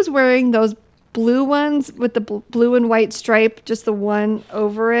he was wearing those blue ones with the blue and white stripe, just the one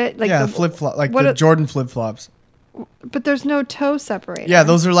over it. Like yeah, the flip flop, like what the a- Jordan flip flops. But there's no toe separator. Yeah,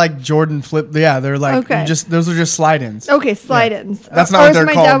 those are like Jordan flip. Yeah, they're like Okay. those are just slide-ins. Okay, slide-ins. That's not Or what as they're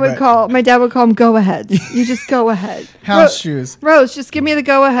my called, Dad would but- call. My dad would call them go-aheads. You just go ahead. House shoes. Rose, just give me the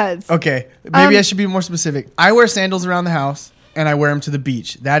go-aheads. Okay, maybe I should be more specific. I wear sandals around the house and I wear them to the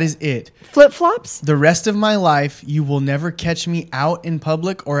beach. That is it. Flip-flops The rest of my life, you will never catch me out in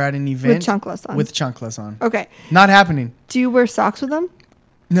public or at an event with chanclas on. With chanclas on. Okay. Not happening. Do you wear socks with them?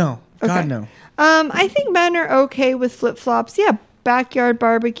 No. God Okay. no. I think men are okay with flip-flops. Yeah, backyard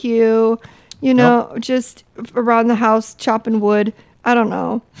barbecue. You know, just around the house chopping wood. I don't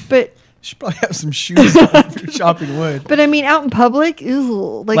know, but You should probably have some shoes on if you're chopping wood. I mean, out in public,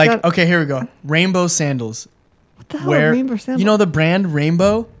 ew, Like, okay, here we go. Rainbow sandals. what the hell are rainbow sandals? You know the brand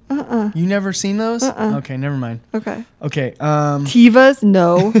Rainbow? You never seen those? Okay, never mind. Okay. Okay. Tivas,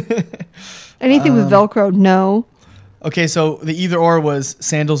 no. Anything with Velcro, no. Okay, so the either or was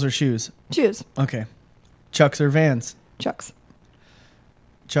sandals or shoes. Shoes, Okay. Chucks or Vans? Chucks,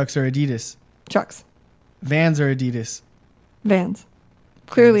 Chucks or Adidas? Chucks, Vans or Adidas? Vans.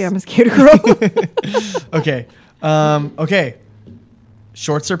 Clearly, I'm a skater girl. Okay. Okay.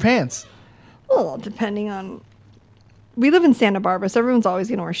 Shorts or pants? Well, depending on. We live in Santa Barbara, so everyone's always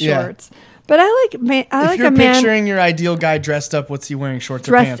going to wear Yeah. shorts. But I like If like you're a man picturing your ideal guy dressed up, what's he wearing? Shorts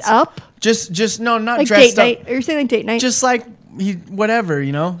or dressed pants? up, Just no, not like dressed date up. night. Are you saying like date night? Just like whatever,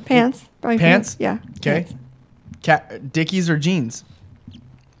 you know. pants. Probably Pants? Yeah. Okay. pants. Dickies or jeans?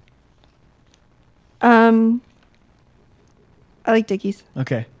 I like Dickies.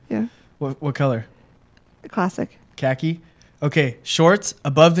 Okay. Yeah. What color? Classic. Khaki. Okay. Shorts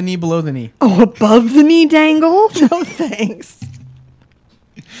above the knee, below the knee. Oh, above the knee dangle? No thanks.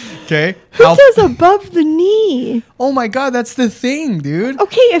 Okay. Who does above the knee? Oh my God, that's the thing, dude.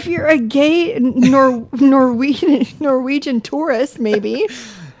 Okay, if you're a gay Norwegian tourist, maybe.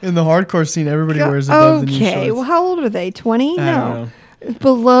 In the hardcore scene, everybody wears above the knee shorts. Okay, well, how old are they? 20? I No. don't know.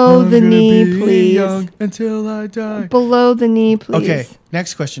 Below the I'm gonna knee, be please. young until I die. Below the knee, please. Okay,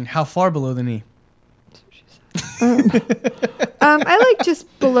 next question. How far below the knee? I like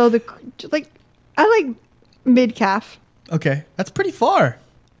just below the, I like mid calf. Okay, that's pretty far.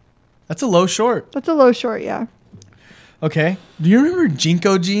 That's a low short. That's a low short, yeah. Okay. Do you remember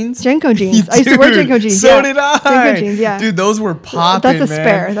Jinko jeans? Jenko jeans. I used to wear Dude, Jenko jeans. So yeah. did I. Jenko jeans, yeah. Dude, those were popping, That's a man.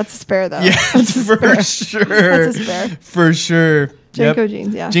 spare. That's a spare, though. Yeah, That's a for spare. sure. That's a spare. For sure. Jenko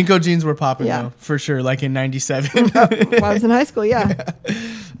jeans, yeah. Jinko jeans were popping, Yeah. though. For sure. Like in 97. When I was in high school, yeah.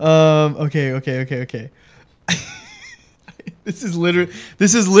 Okay. This is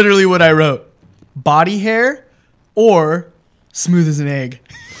literally what I wrote. Body hair or smooth as an egg.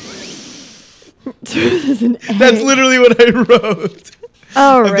 That's literally what I wrote.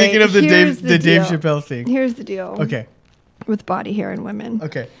 All I'm right. thinking of the here's Dave deal. Chappelle thing. Here's the deal. Okay. With body hair in women.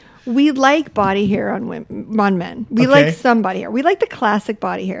 Okay. We like body hair on women, on men. We Okay. like some body hair. We like the classic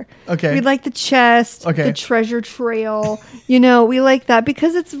body hair. Okay. We like the chest, Okay. the treasure trail. We like that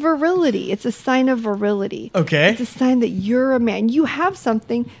because it's virility. It's a sign of virility. Okay. It's a sign that you're a man. You have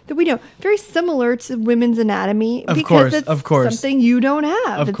something that we don't. Very similar to women's anatomy. Of because course, it's of course. something you don't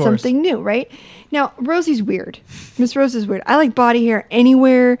have. Of it's course. something new, right? Now, Rosie's weird. Miss Rose is weird. I like body hair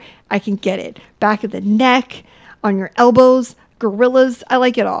anywhere I can get it. Back of the neck, on your elbows, gorillas. I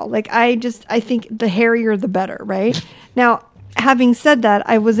like it all. I think the hairier the better, right? Now, having said that,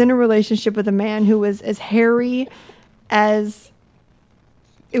 I was in a relationship with a man who was as hairy as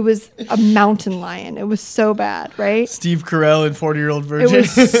it was a mountain lion. It was so bad, right? Steve Carell and 40-Year-Old It Virgin.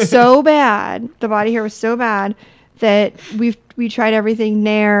 was so bad. The body hair was so bad that we tried everything.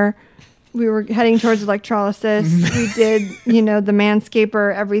 Nair. We were heading towards electrolysis. We did, the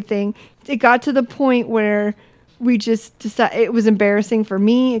manscaper, everything. It got to the point where we just decided it was embarrassing for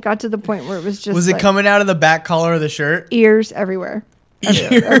me. It got to the point where it was just Was it coming out of the back collar of the shirt? ears everywhere.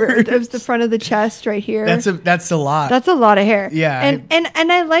 Everywhere. It was the front of the chest right here. That's a lot. That's a lot of hair. Yeah, And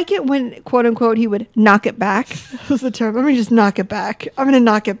I like it when, quote unquote, he would knock it back. That was the term. Let me just knock it back. I'm going to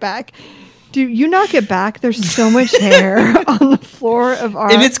knock it back. Dude, you knock it back. There's so much hair on the floor of our...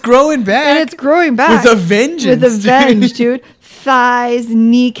 and it's growing back. And it's growing back. With a vengeance. With a venge, dude. Thighs,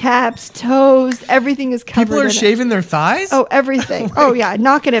 kneecaps, toes, everything is covered People are in shaving their thighs? Oh, everything. Oh, yeah.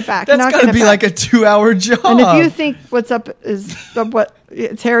 Knocking it back. That's knocking got to it be back. like a 2-hour job. And if you think what's up is what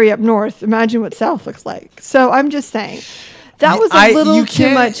it's hairy up north, imagine what south looks like. So I'm just saying that was a little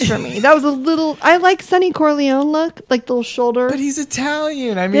too much for me. That was a little. I like Sonny Corleone look, like the little shoulder. But he's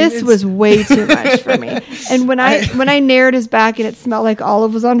Italian. I mean, This was way too much for me. And when I nared his back and it smelled like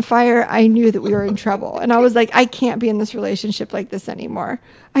olive was on fire, I knew that we were in trouble. And I was like, I can't be in this relationship like this anymore.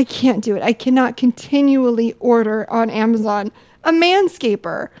 I can't do it. I cannot continually order on Amazon a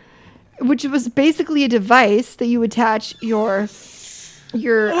manscaper, which was basically a device that you attach your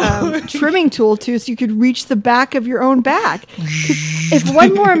trimming tool to so you could reach the back of your own back. 'Cause if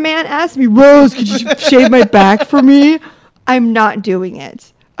one more man asked me, Rose, could you shave my back for me? I'm not doing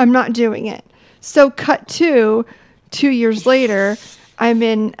it. I'm not doing it. So cut to 2 years later, I'm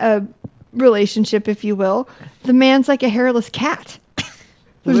in a relationship, if you will. The man's like a hairless cat.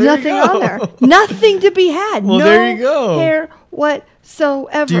 There's There you nothing go. on there. Nothing to be had. Well, no there you go. hair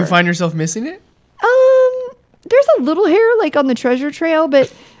whatsoever. Do you find yourself missing it? There's a little hair like on the treasure trail,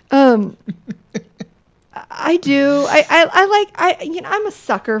 but I do. I'm a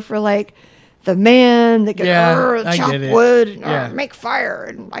sucker for like the man that can I chop get it. wood and Yeah. make fire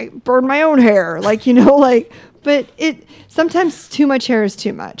and I burn my own hair. But it sometimes too much hair is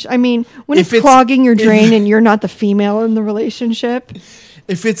too much. I mean, when If it's it's- clogging your drain and you're not the female in the relationship,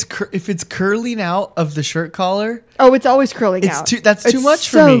 If it's curling out of the shirt collar, oh, it's always curling it's out. that's too It's much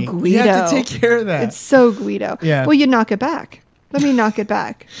for so me. Guido. You have to take care of that. It's so Guido. Yeah. Well, you knock it back. Let me knock it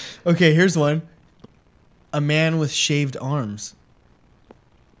back. Okay, here's one. A man with shaved arms.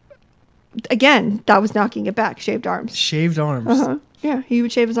 Again, that was knocking it back. Shaved arms. Shaved arms. Uh-huh. Yeah, he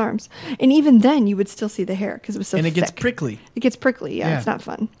would shave his arms, and even then, you would still see the hair because it was so. And it gets thick. prickly. It gets prickly. Yeah, Yeah. it's not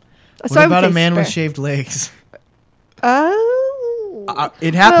fun. What I would about a say man with spare. shaved legs? Oh,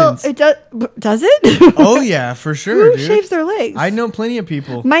 It happens. Well, it does. Does it? Oh yeah, for sure, Who dude. shaves their legs? I know plenty of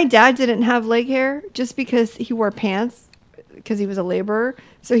people. My dad didn't have leg hair just because he wore pants because he was a laborer.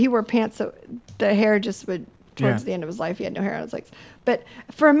 So he wore pants, so the hair just would towards Yeah. the end of his life. He had no hair on his legs. But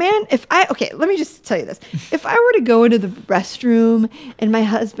for a man, let me just tell you this: if I were to go into the restroom and my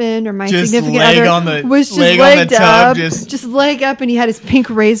husband or my Just significant leg other on the- was just leg on the legged tub, up, just- leg up, and he had his pink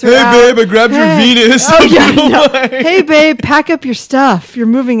razor Hey, out. babe, I grabbed your Venus. Oh yeah, no. Like- Hey babe, pack up your stuff. You're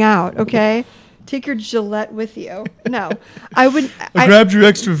moving out. Okay. Take your Gillette with you. No, I would. I grabbed your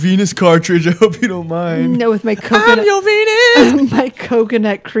extra Venus cartridge. I hope you don't mind. No, with my coconut. I'm your Venus. My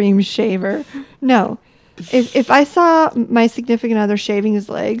coconut cream shaver. No, if I saw my significant other shaving his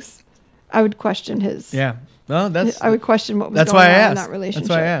legs, I would question his. Yeah. Well, I would question what was that's going why I on in asked. that relationship.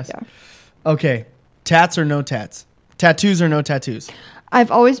 That's why I asked. Yeah. Okay. Tats or no tats? Tattoos or no tattoos? I've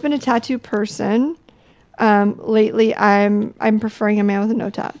always been a tattoo person. Lately, I'm preferring a man with no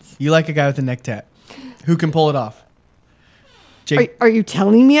tats. You like a guy with a neck tat who can pull it off. Jake, Are you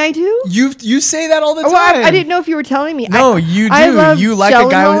telling me I do? you say that all the time. Well, I didn't know if you were telling me. No, you do. I love You like a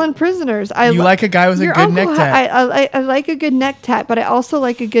Shelley guy with- Mullen Prisoners. You like a guy with a Your good neck uncle tat. I like a good neck tat, but I also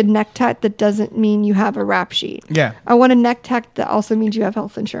like a good neck tat that doesn't mean you have a rap sheet. Yeah. I want a neck tat that also means you have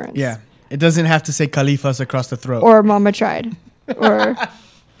health insurance. Yeah. It doesn't have to say Califas across the throat. Or Mama Tried.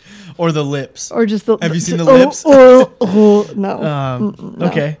 Or the lips. Or just the. Have you seen the oh, lips? No. No.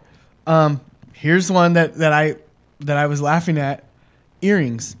 Okay. Here's one that I was laughing at.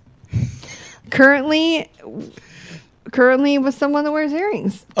 Earrings. Currently with someone that wears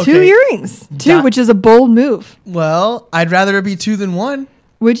earrings. Okay. 2 earrings. 2, which is a bold move. Well, I'd rather it be 2 than 1.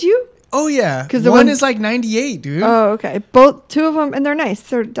 Would you? Oh yeah. 'Cause the one ones- is like 98, dude. Oh, okay. 2 of them, and they're nice.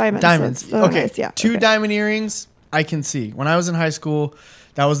 They're diamonds. Diamonds. So Okay. nice, yeah. 2 okay. diamond earrings, I can see. When I was in high school,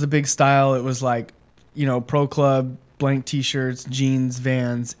 that was the big style. It was like, Pro Club, blank t-shirts, jeans,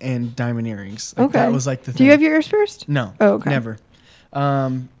 Vans, and diamond earrings. Like, Okay. That was like the thing. Do you have your ears pierced? No. Oh, okay. Never.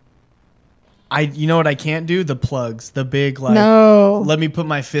 You know what I can't do? The plugs. The big like No. let me put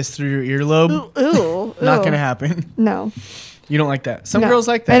my fist through your earlobe. Ooh. Not Ooh. gonna happen. No. You don't like that. Some No. girls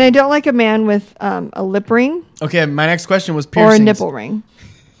like that. And I don't like a man with a lip ring Okay, my next question was piercings. or a nipple ring,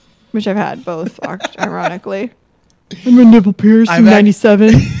 which I've had both, ironically. I'm a nipple pierced I've in ac-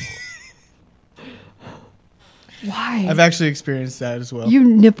 97. Why? I've actually experienced that as well. You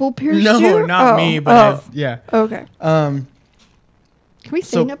nipple pierced no, you? not Oh, me, but oh. yeah. Okay. Can we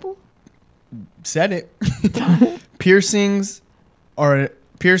say so- nipple? Said it. Piercings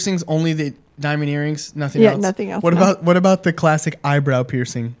only the diamond earrings, nothing Yeah, else. nothing else, What no. about the classic eyebrow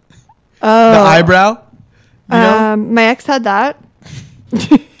piercing? Oh. The eyebrow? You know? My ex had that.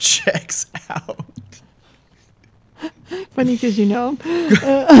 Checks out. Funny because you know him.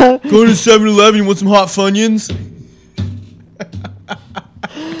 Go to 7-Eleven, you want some hot Funyuns?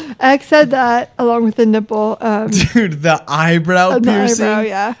 Ex had that along with the nipple. Dude, the eyebrow The piercing. eyebrow,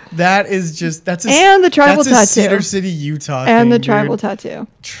 yeah. That is just And the tribal that's a tattoo. Cedar City, Utah And thing, the dude. tribal tattoo.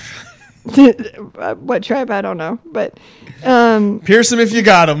 What tribe? I don't know. But Pierce them if you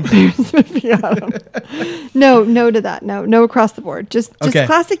got them. no to that. No across the board. Just Okay.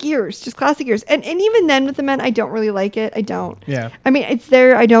 classic ears. Just classic ears. And even then with the men, I don't really like it. I don't. Yeah. I mean, it's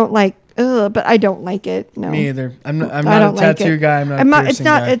there. I don't like. But I don't like it. No. Me either. I'm I not a don't like tattoo it. guy. I'm not a It's piercing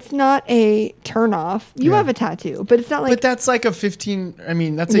not. guy. It's not a turn off. You Yeah. have a tattoo, but it's not like. But that's like a 15. I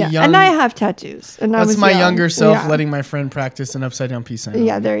mean, that's a young. And I have tattoos. And I that's was my young. younger self Yeah. letting my friend practice an upside down peace sign.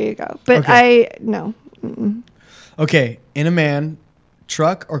 Yeah, there you go. But Okay. no. Okay, in a man,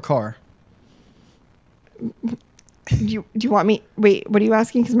 truck or car? Do you want me? Wait, what are you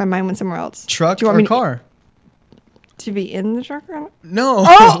asking? Because my mind went somewhere else. Truck Do you want or me to- car? To be in the truck? Or No.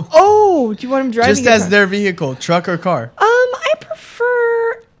 oh! Do you want him driving? Just a as truck? their vehicle, truck or car? I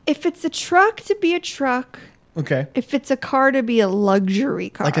prefer if it's a truck to be a truck. Okay. If it's a car to be a luxury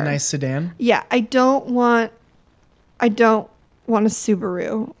car, Like a nice sedan? Yeah, I don't want a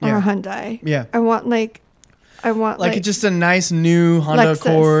Subaru or Yeah. a Hyundai. Yeah. I want like just a nice new Honda Lexus.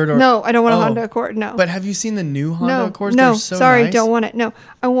 Accord? Or, No, I don't want a Oh. Honda Accord. No. But have you seen the new Honda no, Accords? no, They're so sorry, nice. don't want it. No,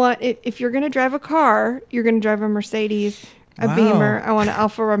 I want it. If you're gonna drive a car, you're gonna drive a Mercedes, a Wow. Beamer. I want an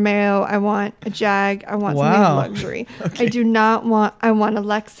Alfa Romeo. I want a Jag. I want Wow. something luxury. Okay. I do not want. I want a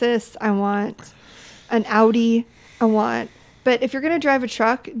Lexus. I want an Audi. But if you're gonna drive a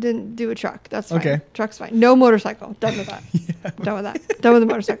truck, then do a truck. That's fine. Okay. Truck's fine. No motorcycle. Done with that. Done with that. Done with the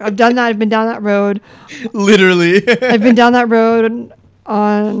motorcycle. I've done that. I've been down that road. Literally. I've been down that road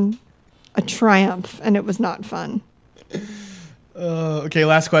on a Triumph, and it was not fun. Okay,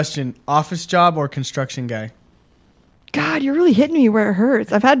 last question. Office job or construction guy? God, you're really hitting me where it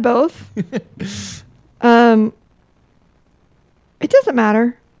hurts. I've had both. It doesn't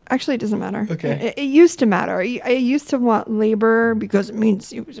matter. Actually, it doesn't matter. Okay. It used to matter. I used to want labor because it means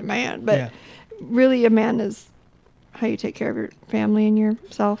he was a man. But Yeah. really, a man is how you take care of your family and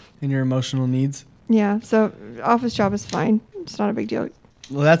yourself. And your emotional needs? Yeah. So office job is fine. It's not a big deal.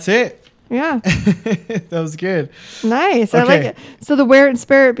 Well, that's it. Yeah. That was good. Nice. I like Okay. it. So the wear it and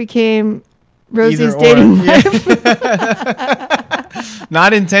spare it became Rosie's Either or. dating Yeah. life.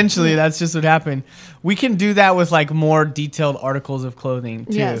 Not intentionally. That's just what happened. We can do that with like more detailed articles of clothing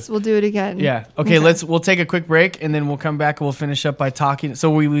too. Yes, we'll do it again. Yeah. Okay. We'll take a quick break and then we'll come back and we'll finish up by talking. So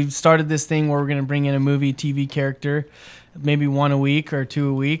we've started this thing where we're going to bring in a movie, TV character, maybe one a week or two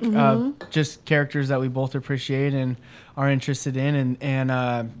a week. Just characters that we both appreciate and are interested in.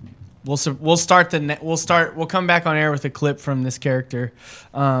 And we'll come back on air with a clip from this character.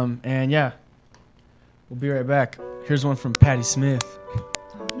 And yeah, we'll be right back. Here's one from Patti Smith.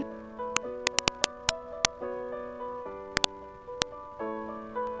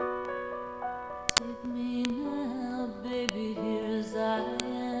 Take me now, baby, here as I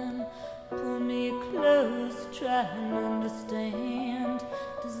am. Pull me close, try and understand.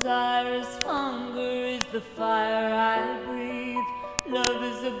 Desire is hunger, is the fire I breathe. Love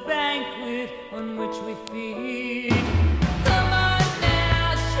is a banquet on which we feed. Come on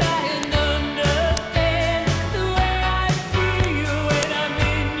now, try and understand the way I feel when I'm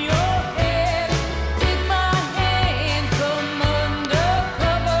in your head. Take my hand, come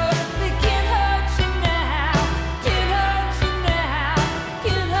undercover. They can't hurt you now, can't hurt you now,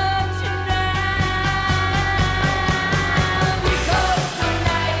 can't hurt you now. Because the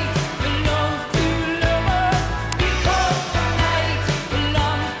night belongs to lovers. Because the night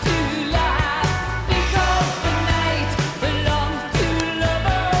belongs to life. Because the night belongs to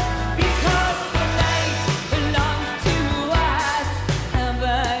lovers. Because the night belongs to us. Have I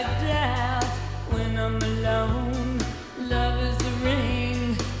doubt when I'm alone? Love is the ring,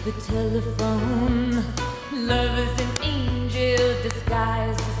 the telephone. Love is an angel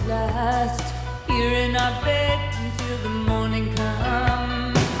disguised as lust. Here in our bed until the morning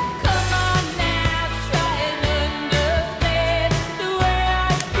comes. Come on now, try and understand the way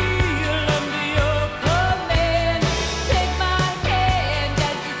I feel under your command. Take my hand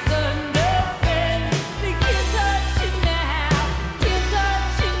as the sun descends. They can't touch you now, can't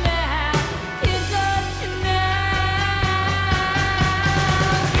touch you now, can't touch you now.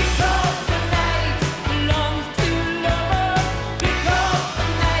 Because the night belongs to lovers. Because the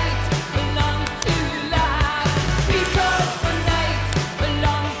night belongs to life. Because the night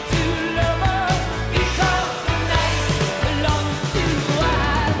belongs to lovers. Because the night belongs to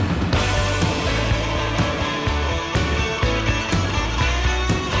us.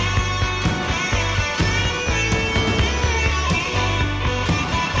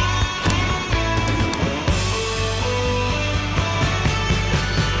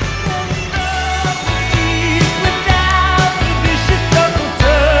 Without the vicious circle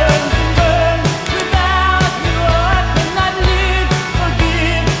turns and burns. Without you, I cannot live.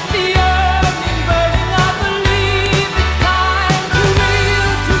 Forgive the yearning, burning. I believe it's time to real,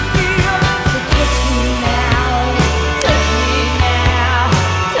 to feel. So touch me now, touch me now,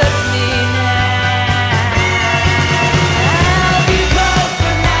 touch me now. Because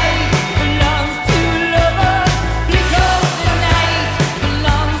the night belongs to lovers. Because the night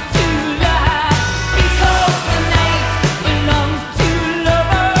belongs to life. Because the night belongs to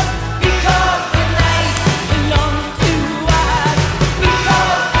lovers. Because the night belongs to us.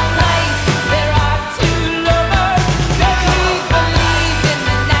 Because tonight there are two lovers. That we believe in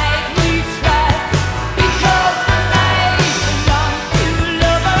the night we trust. Because the night belongs to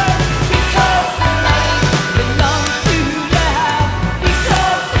lovers. Because the night belongs to love.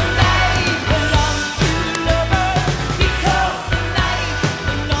 Because the night belongs to lovers. Because the night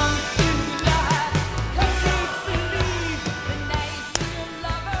belongs to love. 'Cause we believe the night we're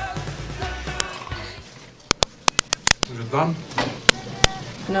lovers. Is it done?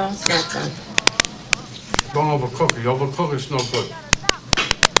 No, it's not done. Don't overcook it. Overcook it's no good.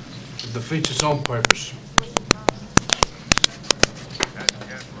 It defeats its own purpose.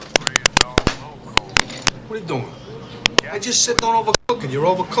 What are you doing? I just said don't overcook it. You're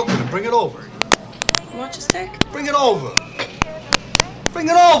overcooking it. Bring it over. You want your steak? Bring it over. Bring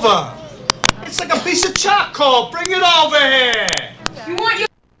it over. It's like a piece of charcoal. Bring it over here.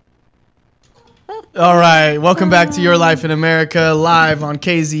 All right, welcome back to Your Life in America, live on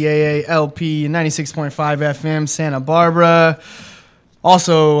KZAA LP 96.5 FM, Santa Barbara.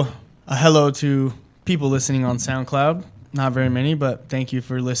 Also, a hello to people listening on SoundCloud. Not very many, but thank you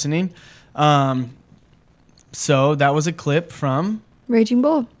for listening. So that was a clip from Raging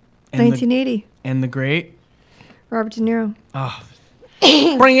Bull, And the- 1980. And the Great. Robert De Niro.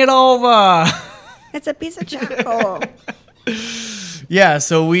 Bring it over. It's a piece of charcoal. Yeah,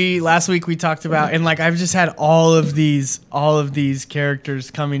 so last week we talked about, and like I've just had all of these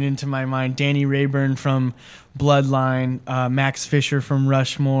characters coming into my mind. Danny Rayburn from Bloodline, Max Fisher from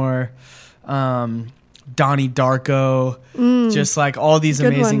Rushmore, Donnie Darko, just like all these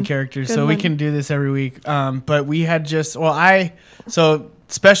Good amazing one. characters. Good So we one. can do this every week. But we had so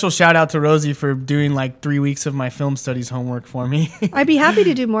special shout out to Rosie for doing like 3 weeks of my film studies homework for me. I'd be happy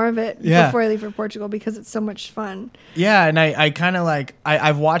to do more of it Yeah. before I leave for Portugal because it's so much fun. Yeah, and I kind of like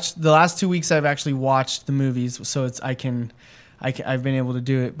I've watched the last 2 weeks. I've actually watched the movies, so I've been able to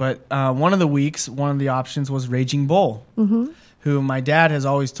do it. But one of the options was Raging Bull, who my dad has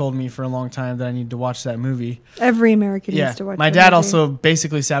always told me for a long time that I need to watch that movie. Every American Yeah, needs to watch my that dad movie. also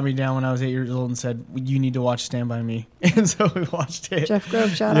basically sat me down when I was 8 years old and said, "You need to watch Stand by Me," and so we watched it. Jeff Grove,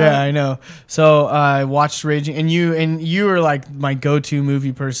 shout Yeah, out. I know. So I watched Raging, and you are like my go-to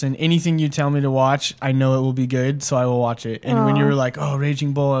movie person. Anything you tell me to watch, I know it will be good, so I will watch it. And when you Aw. were like, "Oh,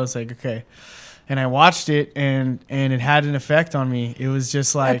 Raging Bull," I was like, "Okay." And I watched it, and it had an effect on me. It was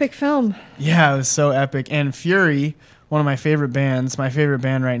just like, Epic film. yeah, it was so epic. And Fury, one of my favorite bands, my favorite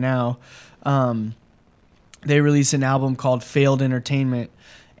band right now, they released an album called Failed Entertainment,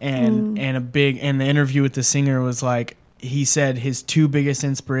 and the interview with the singer was like, he said his two biggest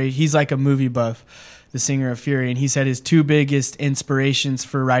inspiration, he's like a movie buff, the singer of Fury, and he said his two biggest inspirations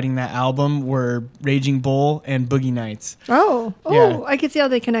for writing that album were Raging Bull and Boogie Nights. Oh, Yeah. I could see how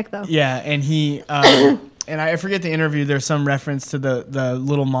they connect though. Yeah, and he and I forget the interview. There's some reference to the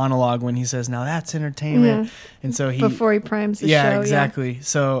little monologue when he says, "Now that's entertainment," Yeah. and so he Before he primes the show. yeah, exactly.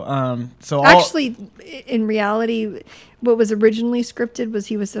 So all, Actually, in reality, what was originally scripted was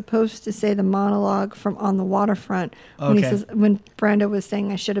he was supposed to say the monologue from On the Waterfront when he Okay. says when Brando was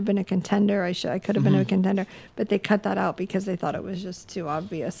saying I should have been a contender, I could have been Mm-hmm. a contender, but they cut that out because they thought it was just too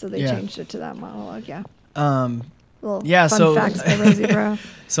obvious, so they Yeah. changed it to that monologue. Yeah. Little Yeah, fun so- facts by Rosie Bro.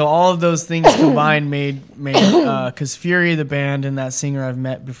 So all of those things combined made because Fury, the band, and that singer I've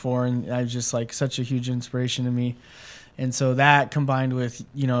met before, and I was just like such a huge inspiration to me. And so that combined with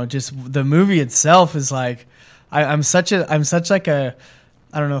just the movie itself is like I'm such like a,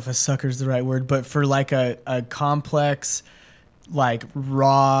 I don't know if a sucker's the right word, but for like a complex, like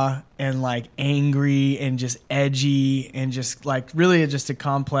raw and like angry and just edgy and just like really just a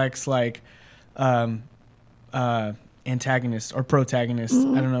complex like antagonist or protagonist.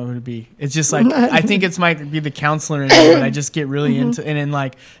 I don't know who to be. It's just like I think it's might be the counselor in it, but I just get really into. And then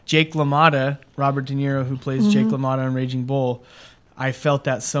like Jake LaMotta, Robert De Niro, who plays Jake LaMotta in Raging Bull, I felt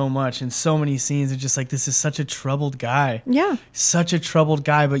that so much in so many scenes. It's just like, this is such a troubled guy, Yeah. such a troubled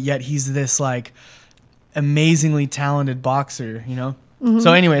guy, but yet he's this like amazingly talented boxer.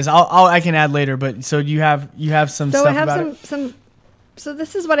 So, anyways, I can add later. But so you have some So stuff I have about some, it. So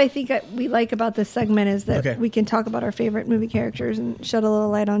this is what I think we like about this segment is that Okay. we can talk about our favorite movie characters and shed a little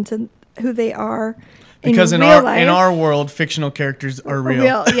light onto who they are. Because in real life. our world, fictional characters are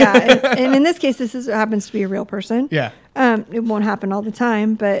real. Yeah. and in this case, happens to be a real person. Yeah. It won't happen all the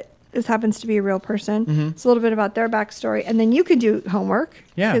time, but this happens to be a real person. Mm-hmm. It's a little bit about their backstory, and then you can do homework.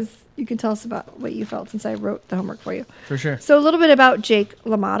 Yeah. Because you can tell us about what you felt since I wrote the homework for you. For sure. So a little bit about Jake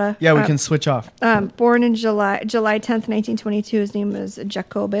LaMotta. Yeah, we can switch off. Born in July 10th, 1922. His name was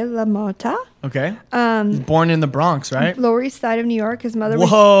Jacobe LaMotta. Okay. He's born in the Bronx, right? Lower East Side of New York. His mother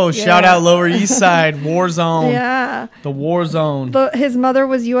Whoa! was... Shout out Lower East Side, War Zone. Yeah. The War Zone. His mother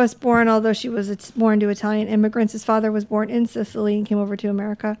was U.S. born, although she was born to Italian immigrants. His father was born in Sicily and came over to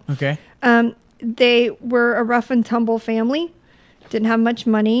America. Okay. They were a rough and tumble family. Didn't have much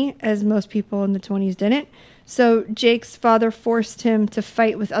money, as most people in the 20s didn't. So Jake's father forced him to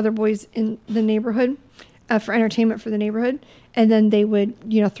fight with other boys in the neighborhood for entertainment for the neighborhood. And then they would,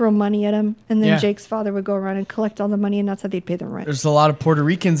 throw money at him. And then Yeah. Jake's father would go around and collect all the money, and that's how they'd pay the rent. There's a lot of Puerto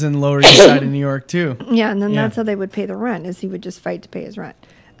Ricans in Lower East Side of New York too. Yeah, and then Yeah. that's how they would pay the rent, is he would just fight to pay his rent.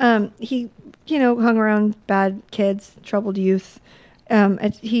 He, hung around bad kids, troubled youth.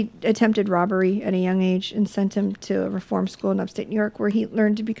 He attempted robbery at a young age and sent him to a reform school in upstate New York, where he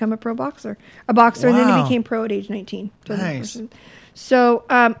learned to become a pro boxer. And then he Wow. became pro at age 19. Nice. So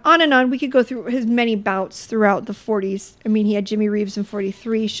on and on. We could go through his many bouts throughout the 40s. I mean, he had Jimmy Reeves in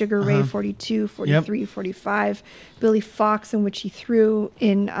 43, Sugar Ray 42, 43, 45, Billy Fox, in which he threw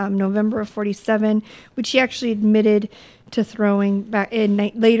in November of 47, which he actually admitted to throwing back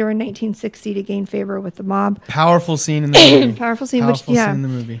later in 1960 to gain favor with the mob. Powerful scene in the movie. Powerful scene, Powerful which, yeah. scene in the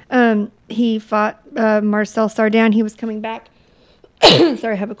movie. He fought Marcel Sardan. He was coming back.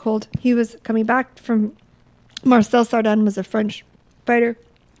 Sorry, I have a cold. He was coming back from... Marcel Sardan was a French fighter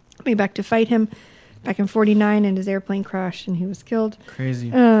coming back to fight him back in 49, and his airplane crashed and he was killed.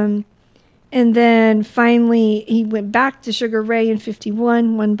 Crazy. And then finally he went back to Sugar Ray in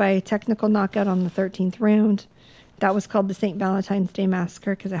 51, won by a technical knockout on the 13th round. That was called the St. Valentine's Day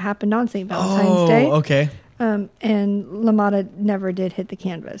Massacre because it happened on St. Valentine's Day. Okay. And LaMotta never did hit the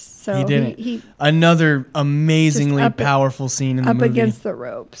canvas. So He didn't. He Another amazingly Just powerful scene in the up movie. against the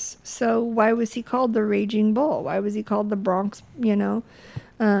ropes. So why was he called the Raging Bull? Why was he called the Bronx? The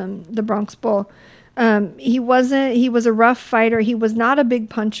Bronx Bull. He was a rough fighter. He was not a big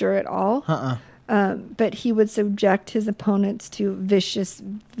puncher at all. But he would subject his opponents to vicious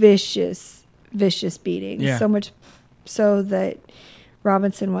beatings. Yeah. So much so that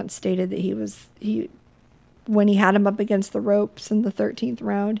Robinson once stated that when he had him up against the ropes in the 13th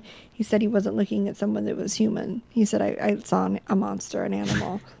round, he said he wasn't looking at someone that was human. He said, I saw a monster, an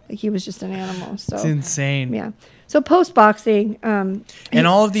animal. Like he was just an animal. So It's insane. yeah. So post boxing, And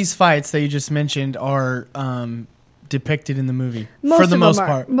all of these fights that you just mentioned are depicted in the movie most for the of most them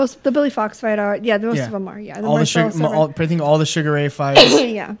are. part. The Billy Fox fight are. Yeah, most Yeah. of them are. Yeah. All the Marcelo I think all the Sugar Ray fights.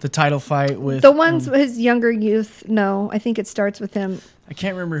 Yeah. The title fight with The ones his younger youth, no, I think it starts with him I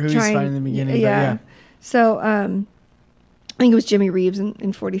can't remember who he's trying. fighting in the beginning. Yeah. But yeah. So I think it was Jimmy Reeves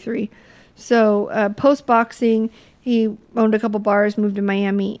in 43. So post boxing, he owned a couple bars, moved to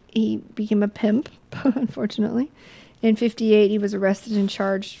Miami. He became a pimp, unfortunately. In 58, he was arrested and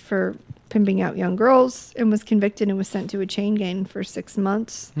charged for pimping out young girls and was convicted and was sent to a chain gang for 6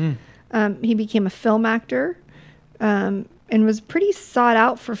 months. He became a film actor and was pretty sought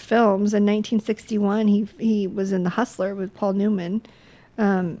out for films. In 1961, he was in The Hustler with Paul Newman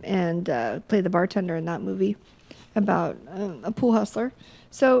and played the bartender in that movie about a pool hustler.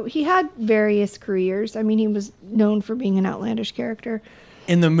 So he had various careers. I mean, he was known for being an outlandish character.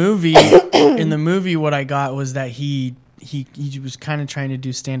 In the movie, what I got was that he was kind of trying to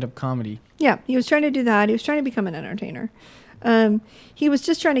do stand-up comedy. Yeah, he was trying to do that. He was trying to become an entertainer. He was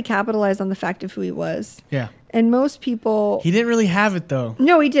just trying to capitalize on the fact of who he was. Yeah. And most people... He didn't really have it though.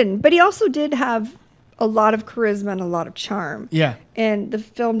 No, he didn't. But he also did have a lot of charisma and a lot of charm. Yeah. And the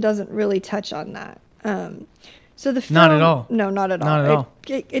film doesn't really touch on that. So the film... Not at all. No, not at all. Not at all.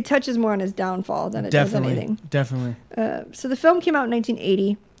 It touches more on his downfall than it does anything. Definitely. So the film came out in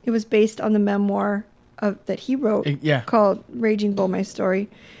 1980. It was based on the memoir that he wrote called Raging Bull, My Story.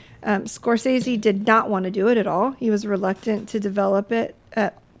 Scorsese did not want to do it at all. He was reluctant to develop it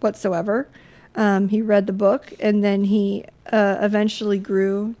whatsoever. He read the book, and then he eventually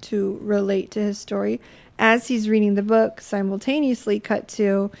grew to relate to his story. As he's reading the book, simultaneously cut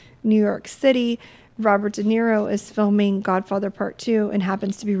to New York City, Robert De Niro is filming Godfather Part 2 and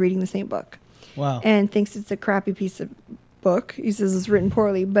happens to be reading the same book. Wow. And thinks it's a crappy piece of book. He says it's written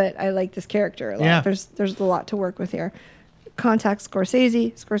poorly, but I like this character a lot. Yeah. There's a lot to work with here. Contacts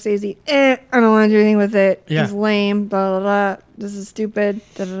Scorsese. Scorsese, I don't want to do anything with it. Yeah. He's lame, blah, blah, blah. This is stupid,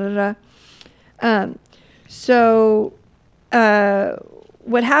 da, da, da, da. So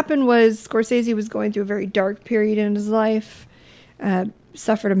what happened was Scorsese was going through a very dark period in his life,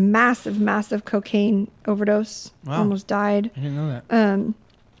 suffered a massive cocaine overdose, Wow. almost died. I didn't know that.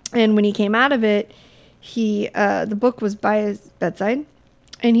 And when he came out of it, the book was by his bedside,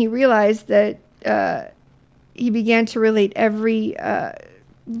 and he realized that he began to relate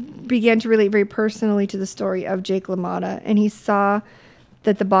very personally to the story of Jake LaMotta, and he saw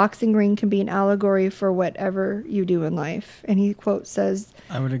that the boxing ring can be an allegory for whatever you do in life. And he quote says,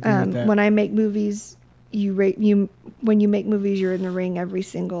 I would agree with that. "When I make movies, when you make movies, you're in the ring every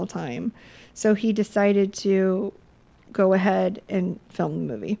single time." So he decided to go ahead and film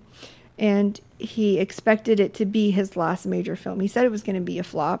the movie. And he expected it to be his last major film. He said it was going to be a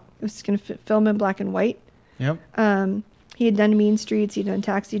flop. It was going to film in black and white. Yep. He had done Mean Streets. He'd done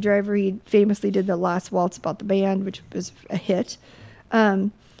Taxi Driver. He famously did The Last Waltz About the Band, which was a hit.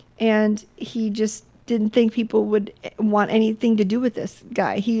 And he just didn't think people would want anything to do with this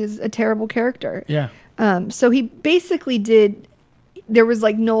guy. He is a terrible character. Yeah. So he basically there was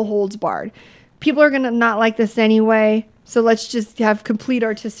like no holds barred. People are going to not like this anyway, so let's just have complete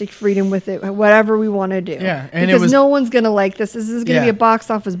artistic freedom with it, whatever we want to do. Yeah, and because no one's going to like this. This is going to be Yeah. a box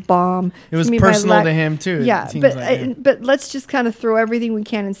office bomb. It was It's gonna be my personal to him, too, it Yeah, seems but like, yeah. but let's just kind of throw everything we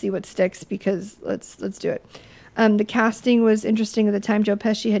can and see what sticks, because let's do it. The casting was interesting at the time. Joe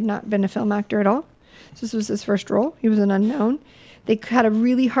Pesci had not been a film actor at all. So this was his first role. He was an unknown. They had a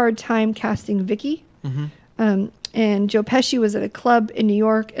really hard time casting Vicky. And Joe Pesci was at a club in New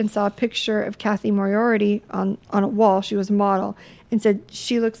York and saw a picture of Kathy Moriarty on a wall. She was a model, and said,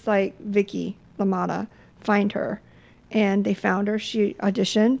 "She looks like Vicky LaMotta. Find her." And they found her. She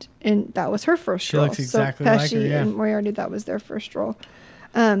auditioned, and that was her first role. looks exactly so like Pesci her, yeah. and Moriarty, that was their first role.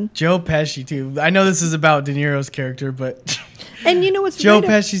 Joe Pesci too. I know this is about De Niro's character, but And you know what's Joe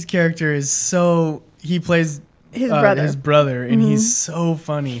great Pesci's character is he plays His brother. His brother, and he's so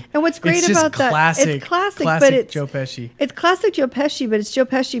funny. And what's great It's just about that, classic, it's classic, classic but it's Joe Pesci. It's classic Joe Pesci, but it's Joe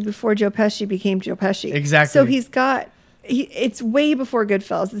Pesci before Joe Pesci became Joe Pesci. Exactly. So it's way before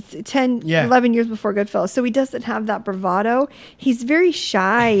Goodfellas. It's 10, 11 years before Goodfellas. So he doesn't have that bravado. He's very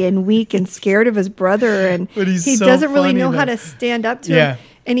shy and weak and scared of his brother, and But he's he so doesn't really funny, know how though. to stand up to Yeah. him.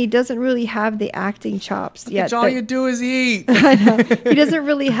 And he doesn't really have the acting chops yet. It's all that- you do is eat. He doesn't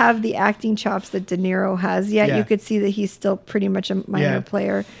really have the acting chops that De Niro has yet. Yeah. You could see that he's still pretty much a minor Yeah.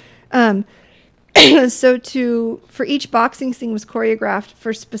 player. For each boxing scene was choreographed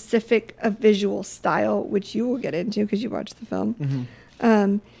for specific a visual style, which you will get into because you watched the film.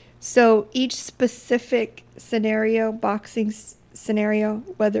 So each specific scenario, scenario,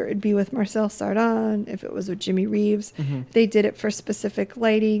 whether it be with Marcel Sardin, if it was with Jimmy Reeves, they did it for specific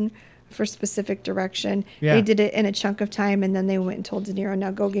lighting, for specific direction. Yeah. They did it in a chunk of time, and then they went and told De Niro,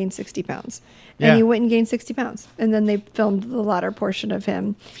 now go gain 60 pounds. And Yeah. he went and gained 60 pounds. And then they filmed the latter portion of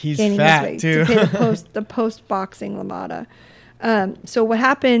him He's gaining fat, his weight too. to pay the post-boxing LaMotta. So what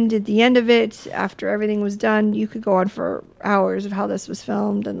happened at the end of it, after everything was done, you could go on for hours of how this was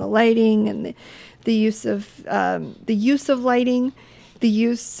filmed and the lighting and the use of lighting, the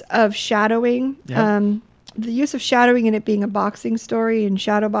use of shadowing. Yeah. The use of shadowing and it being a boxing story and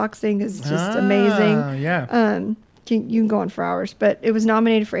shadow boxing is just amazing. Yeah. You can go on for hours, but it was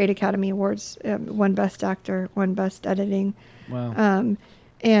nominated for 8 Academy Awards, one Best Actor, one Best Editing. Wow.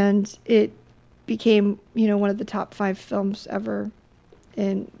 And it became, one of the top 5 films ever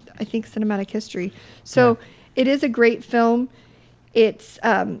in, I think, cinematic history. So it is a great film. It's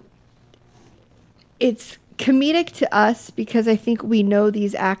comedic to us because I think we know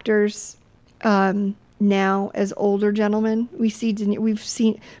these actors now as older gentlemen. We've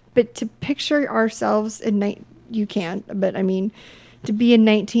seen, but to picture ourselves you can't. But I mean, to be in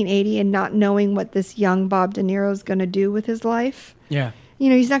 1980 and not knowing what this young Bob De Niro is going to do with his life. Yeah.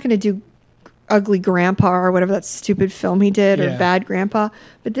 He's not going to do Ugly Grandpa or whatever that stupid film he did or Yeah. Bad Grandpa.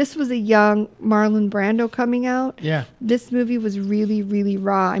 But this was a young Marlon Brando coming out. Yeah. This movie was really, really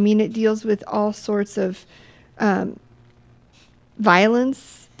raw. I mean, it deals with all sorts of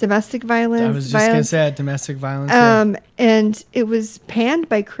violence, domestic violence. I was just gonna say domestic violence. And it was panned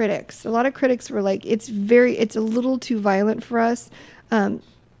by critics. A lot of critics were like, it's a little too violent for us.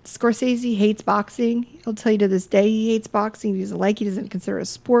 Scorsese hates boxing. He'll tell you to this day he hates boxing. He doesn't consider it a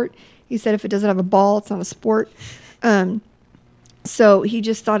sport. He said if it doesn't have a ball, it's not a sport. So he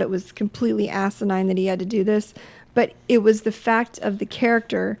just thought it was completely asinine that he had to do this. But it was the fact of the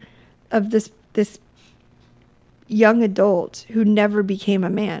character of this young adult who never became a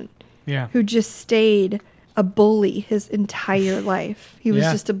man, Yeah. who just stayed a bully his entire life. He was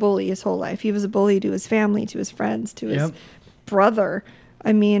Yeah. just a bully his whole life. He was a bully to his family, to his friends, to his Yep. brother.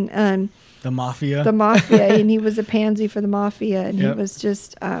 I mean, The mafia. the mafia, and he was a pansy for the mafia, and Yep. he was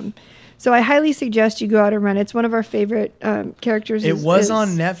just. So I highly suggest you go out and run. It's one of our favorite characters. It was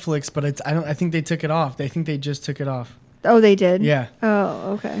on Netflix, but I think they took it off. I think they just took it off. Oh, they did. Yeah.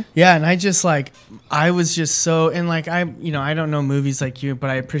 Oh, okay. Yeah, and I was just so, and I don't know movies like you, but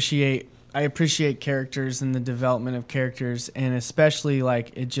I appreciate characters and the development of characters, and especially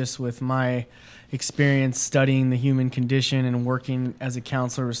it just with my experience studying the human condition and working as a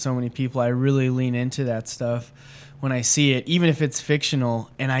counselor with so many people, I really lean into that stuff when I see it, even if it's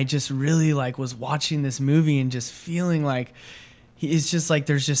fictional. And I just really was watching this movie and just feeling it's just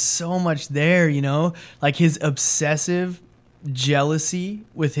there's just so much there, his obsessive jealousy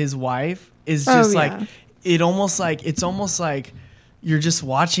with his wife is just it's almost like you're just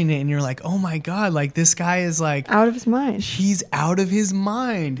watching it and you're like, oh my God, this guy is Out of his mind. he's out of his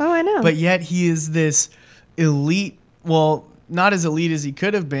mind. Oh, I know. But yet he is this elite, well, not as elite as he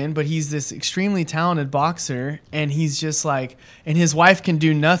could have been, but he's this extremely talented boxer, and he's just and his wife can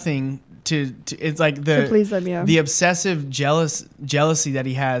do nothing to it's To please them, yeah. the obsessive jealousy that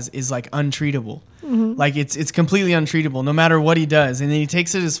he has is untreatable. Mm-hmm. It's completely untreatable no matter what he does. And then he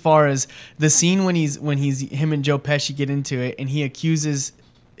takes it as far as the scene when him and Joe Pesci get into it and he accuses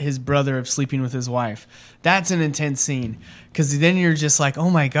his brother of sleeping with his wife. That's an intense scene because then you're just oh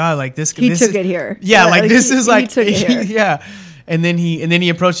my God, this He this took is, it here. Yeah, this he is took it here. yeah. And then he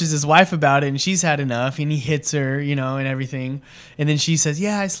approaches his wife about it, and she's had enough, and he hits her, and everything. And then she says,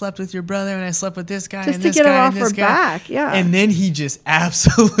 "Yeah, I slept with your brother, and I slept with this guy, Just and to this get her guy, off and this her guy." back, yeah. And then he just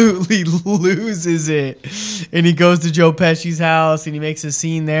absolutely loses it, and he goes to Joe Pesci's house, and he makes a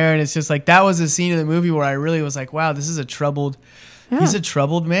scene there, and it's just that was a scene of the movie where I really was wow, this is he's a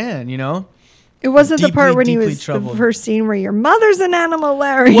troubled man, It wasn't the Deeply, part when he deeply was troubled. the first scene where your mother's an animal,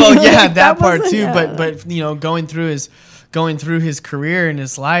 Larry. Well, yeah, that part wasn't- too. yeah. But going through going through his career and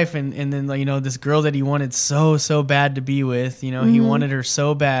his life, and then like, you know, this girl that he wanted so bad to be with, you know, he wanted her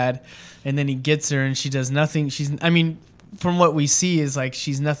so bad, and then he gets her and she does nothing. I mean, from what we see is like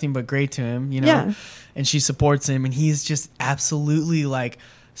she's nothing but great to him, you know. Yeah. And she supports him, and he's just absolutely like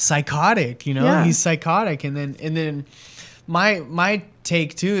psychotic, you know. Yeah. He's psychotic. And then my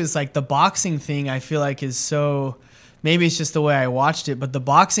take too is like the boxing thing, I feel like is so, maybe it's just the way I watched it, but the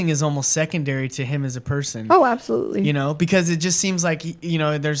boxing is almost secondary to him as a person. Oh, absolutely. You know, because it just seems like, you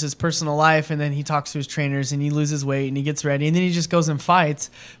know, there's his personal life, and then he talks to his trainers and he loses weight and he gets ready and then he just goes and fights.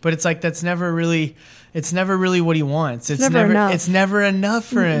 But it's like, it's never really what he wants. It's never enough. It's never enough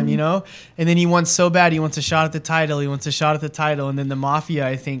for him, you know? And then he wants so bad, he wants a shot at the title. And then the mafia,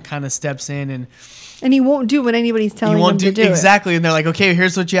 I think, kind of steps in and he won't do what anybody's telling him to do. Exactly. And they're like, okay,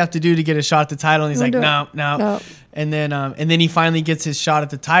 here's what you have to do to get a shot at the title. And he's like, Won't do no. it. No. And then he finally gets his shot at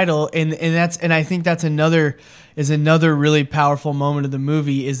the title. And I think that's another really powerful moment of the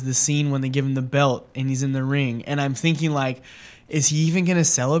movie, is the scene when they give him the belt and he's in the ring. And I'm thinking like, is he even going to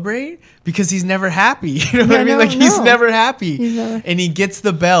celebrate? Because he's never happy. You know what I mean? Like he's never happy. And he gets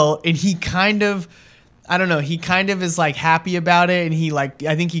the belt and he kind of, I don't know, he kind of is like happy about it, and he like,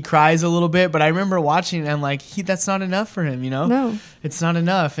 I think he cries a little bit, but I remember watching it and I'm like, that's not enough for him, you know? No. It's not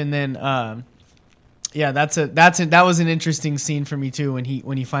enough. And then that was an interesting scene for me too, when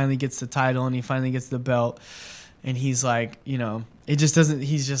he finally gets the title and he finally gets the belt, and he's like, you know, it just doesn't,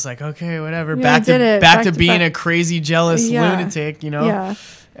 he's just like, okay, whatever, Yeah, back to being a crazy jealous lunatic, you know? Yeah.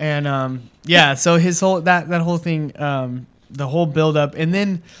 And so his whole that whole thing, the whole build up, and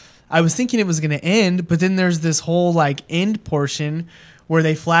then I was thinking it was going to end, but then there's this whole like end portion where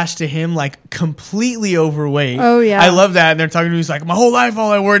they flash to him like completely overweight. Oh, yeah. I love that. And they're talking to him. He's like, my whole life,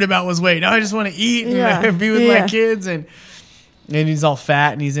 all I worried about was weight. Now I just want to eat and be with my kids. And he's all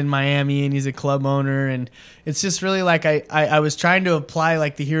fat, and he's in Miami, and he's a club owner. And it's just really like, I was trying to apply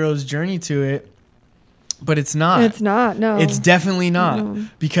like the hero's journey to it, but it's not. It's not, no. It's definitely not. No.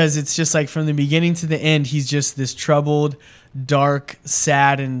 Because it's just like from the beginning to the end, he's just this troubled, dark,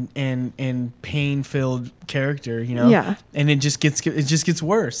 sad, and pain-filled character, you know? Yeah. And it just gets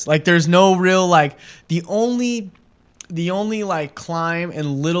worse. Like there's no real like, the only like climb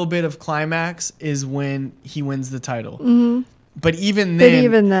and little bit of climax is when he wins the title. Mm-hmm. But even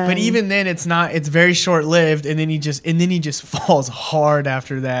then it's not, it's very short lived, and then he just falls hard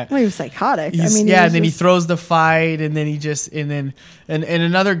after that. Well, he was psychotic. And then he throws the fight, and then and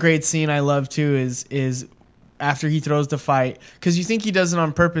another great scene I love too is after he throws the fight, because you think he does it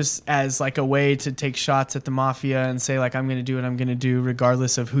on purpose as like a way to take shots at the mafia and say like, I'm going to do what I'm going to do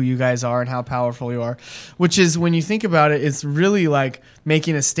regardless of who you guys are and how powerful you are, which is, when you think about it, it's really like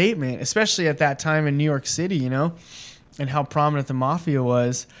making a statement, especially at that time in New York City, you know, and how prominent the mafia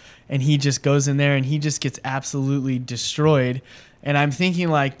was. And he just goes in there and he just gets absolutely destroyed. And I'm thinking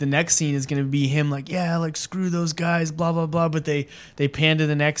like the next scene is going to be him like, yeah, like screw those guys, blah, blah, blah. But they pan to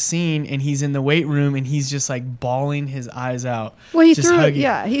the next scene and he's in the weight room and he's just like bawling his eyes out. Well, he just threw hugging. it.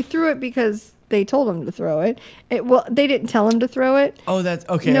 Yeah, he threw it because they told him to throw it. Well, they didn't tell him to throw it. Oh, that's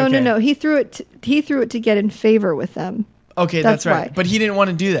okay. No. He threw it. He threw it to get in favor with them. Okay, that's right. why. But he didn't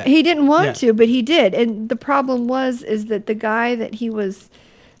want to do that. He didn't want to, but he did. And the problem is that the guy he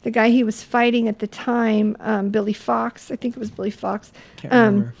was fighting at the time, Billy Fox, I think it was Billy Fox, Can't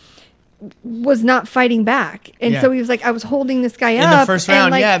remember. was not fighting back. And so he was like, I was holding this guy up. In the first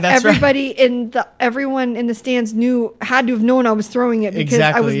round, and like that's everybody right. Everyone in the stands had to have known I was throwing it because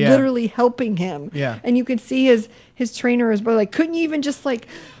I was literally helping him. Yeah. And you could see his trainer, his brother, like, couldn't you even just like,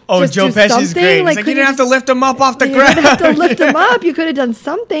 just Joe Pesci's great. Like, you didn't have to lift him up off the ground. You didn't have to lift him up. You could have done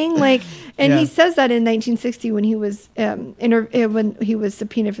something like. And he says that in 1960 when he was when he was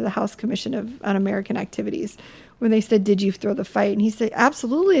subpoenaed for the House Commission of Un-American Activities, when they said, "Did you throw the fight?" And he said,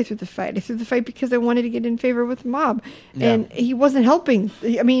 "Absolutely, I threw the fight. I threw the fight because I wanted to get in favor with the mob." Yeah. And he wasn't helping.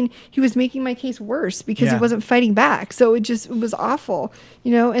 I mean, he was making my case worse because he wasn't fighting back. So it was awful,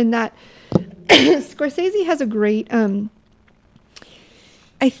 you know. And that Scorsese has a great.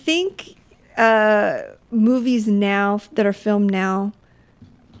 I think movies now that are filmed now,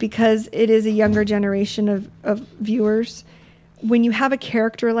 because it is a younger generation of viewers, when you have a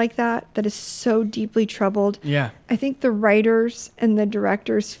character like that is so deeply troubled, I think the writers and the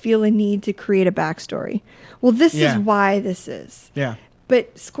directors feel a need to create a backstory. Well, this is why this is. Yeah.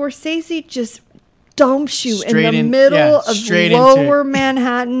 But Scorsese just dumps you Straight in the in- middle of straight into lower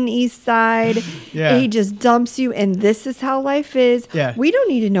Manhattan, East Side. Yeah. He just dumps you, and this is how life is. Yeah. We don't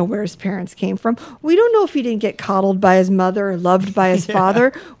need to know where his parents came from. We don't know if he didn't get coddled by his mother or loved by his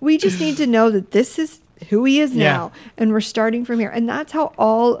father. We just need to know that this is who he is now, and we're starting from here. And that's how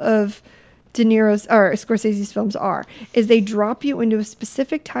all of De Niro's or Scorsese's films are, is they drop you into a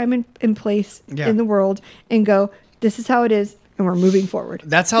specific time and place Yeah. in the world and go, this is how it is, and we're moving forward.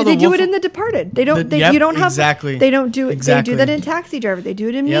 That's how they the do Wolf- it in The Departed. They don't. The- yep, you don't have exactly. They don't do it. Exactly. They do that in Taxi Driver. They do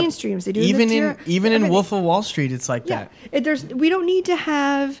it in Yep. Mainstreams. They do even it in even in everything. Wolf of Wall Street, it's like Yeah, that. we don't need to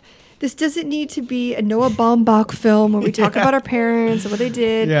have. This doesn't need to be a Noah Baumbach film where we talk about our parents and what they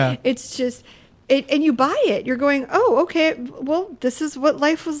did. Yeah. It's just, and you buy it. You're going, oh, okay. Well, this is what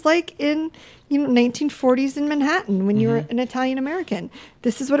life was like in 1940s in Manhattan when you were an Italian American.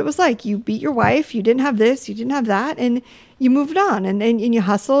 This is what it was like. You beat your wife. You didn't have this. You didn't have that, and you moved on. And you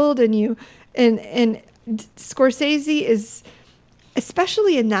hustled. And Scorsese is,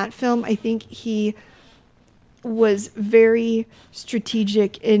 especially in that film, I think he was very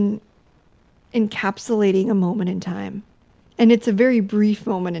strategic in encapsulating a moment in time. And it's a very brief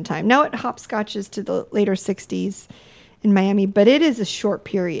moment in time. Now it hopscotches to the later 60s in Miami, but it is a short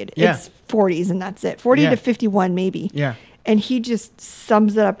period. Yeah. It's 40s and that's it. 40 Yeah. to 51 maybe. Yeah. And he just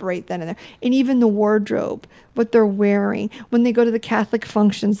sums it up right then and there. And even the wardrobe, what they're wearing, when they go to the Catholic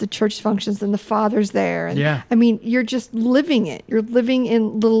functions, the church functions, and the father's there. And Yeah. I mean, you're just living it. You're living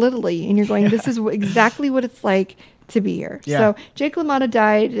in Little Italy, and you're going, this is exactly what it's like to be here. Yeah. So Jake LaMotta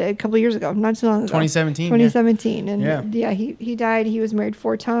died a couple of years ago, not too long ago. 2017, yeah. 2017. And Yeah. he died. He was married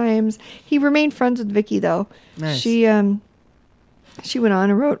 4 times. He remained friends with Vicky, though. Nice. She went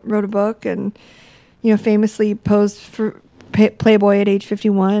on and wrote a book, and famously posed for Playboy at age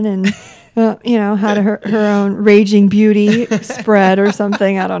 51, and had her own Raging Beauty spread or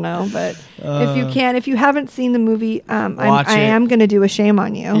something. I don't know, but if you haven't seen the movie, I am going to do a shame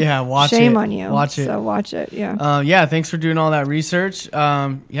on you. Yeah, watch shame it. on you. Watch it. So watch it. Yeah. Yeah, thanks for doing all that research. Yeah,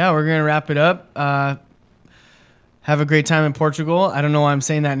 we're going to wrap it up. Have a great time in Portugal. I don't know why I'm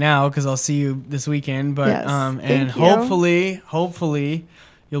saying that now because I'll see you this weekend. But Yes, and thank you. hopefully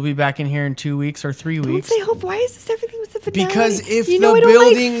you'll be back in here in 2 weeks or 3 Don't weeks. say hope. Why is this everything with the finale? Because if You the know I don't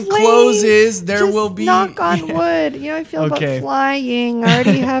building like flaying. closes, there Just will be knock on wood. I feel Okay. about flying. I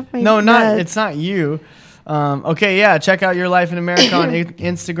already have my No, meds. it's not you. Okay, yeah, check out Your Life in America on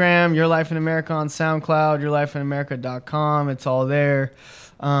Instagram, Your Life in America on SoundCloud, YourLifeInAmerica.com. It's all there.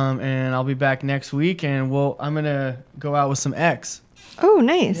 And I'll be back next week, and I'm gonna go out with some X. Oh,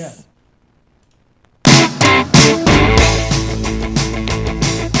 nice.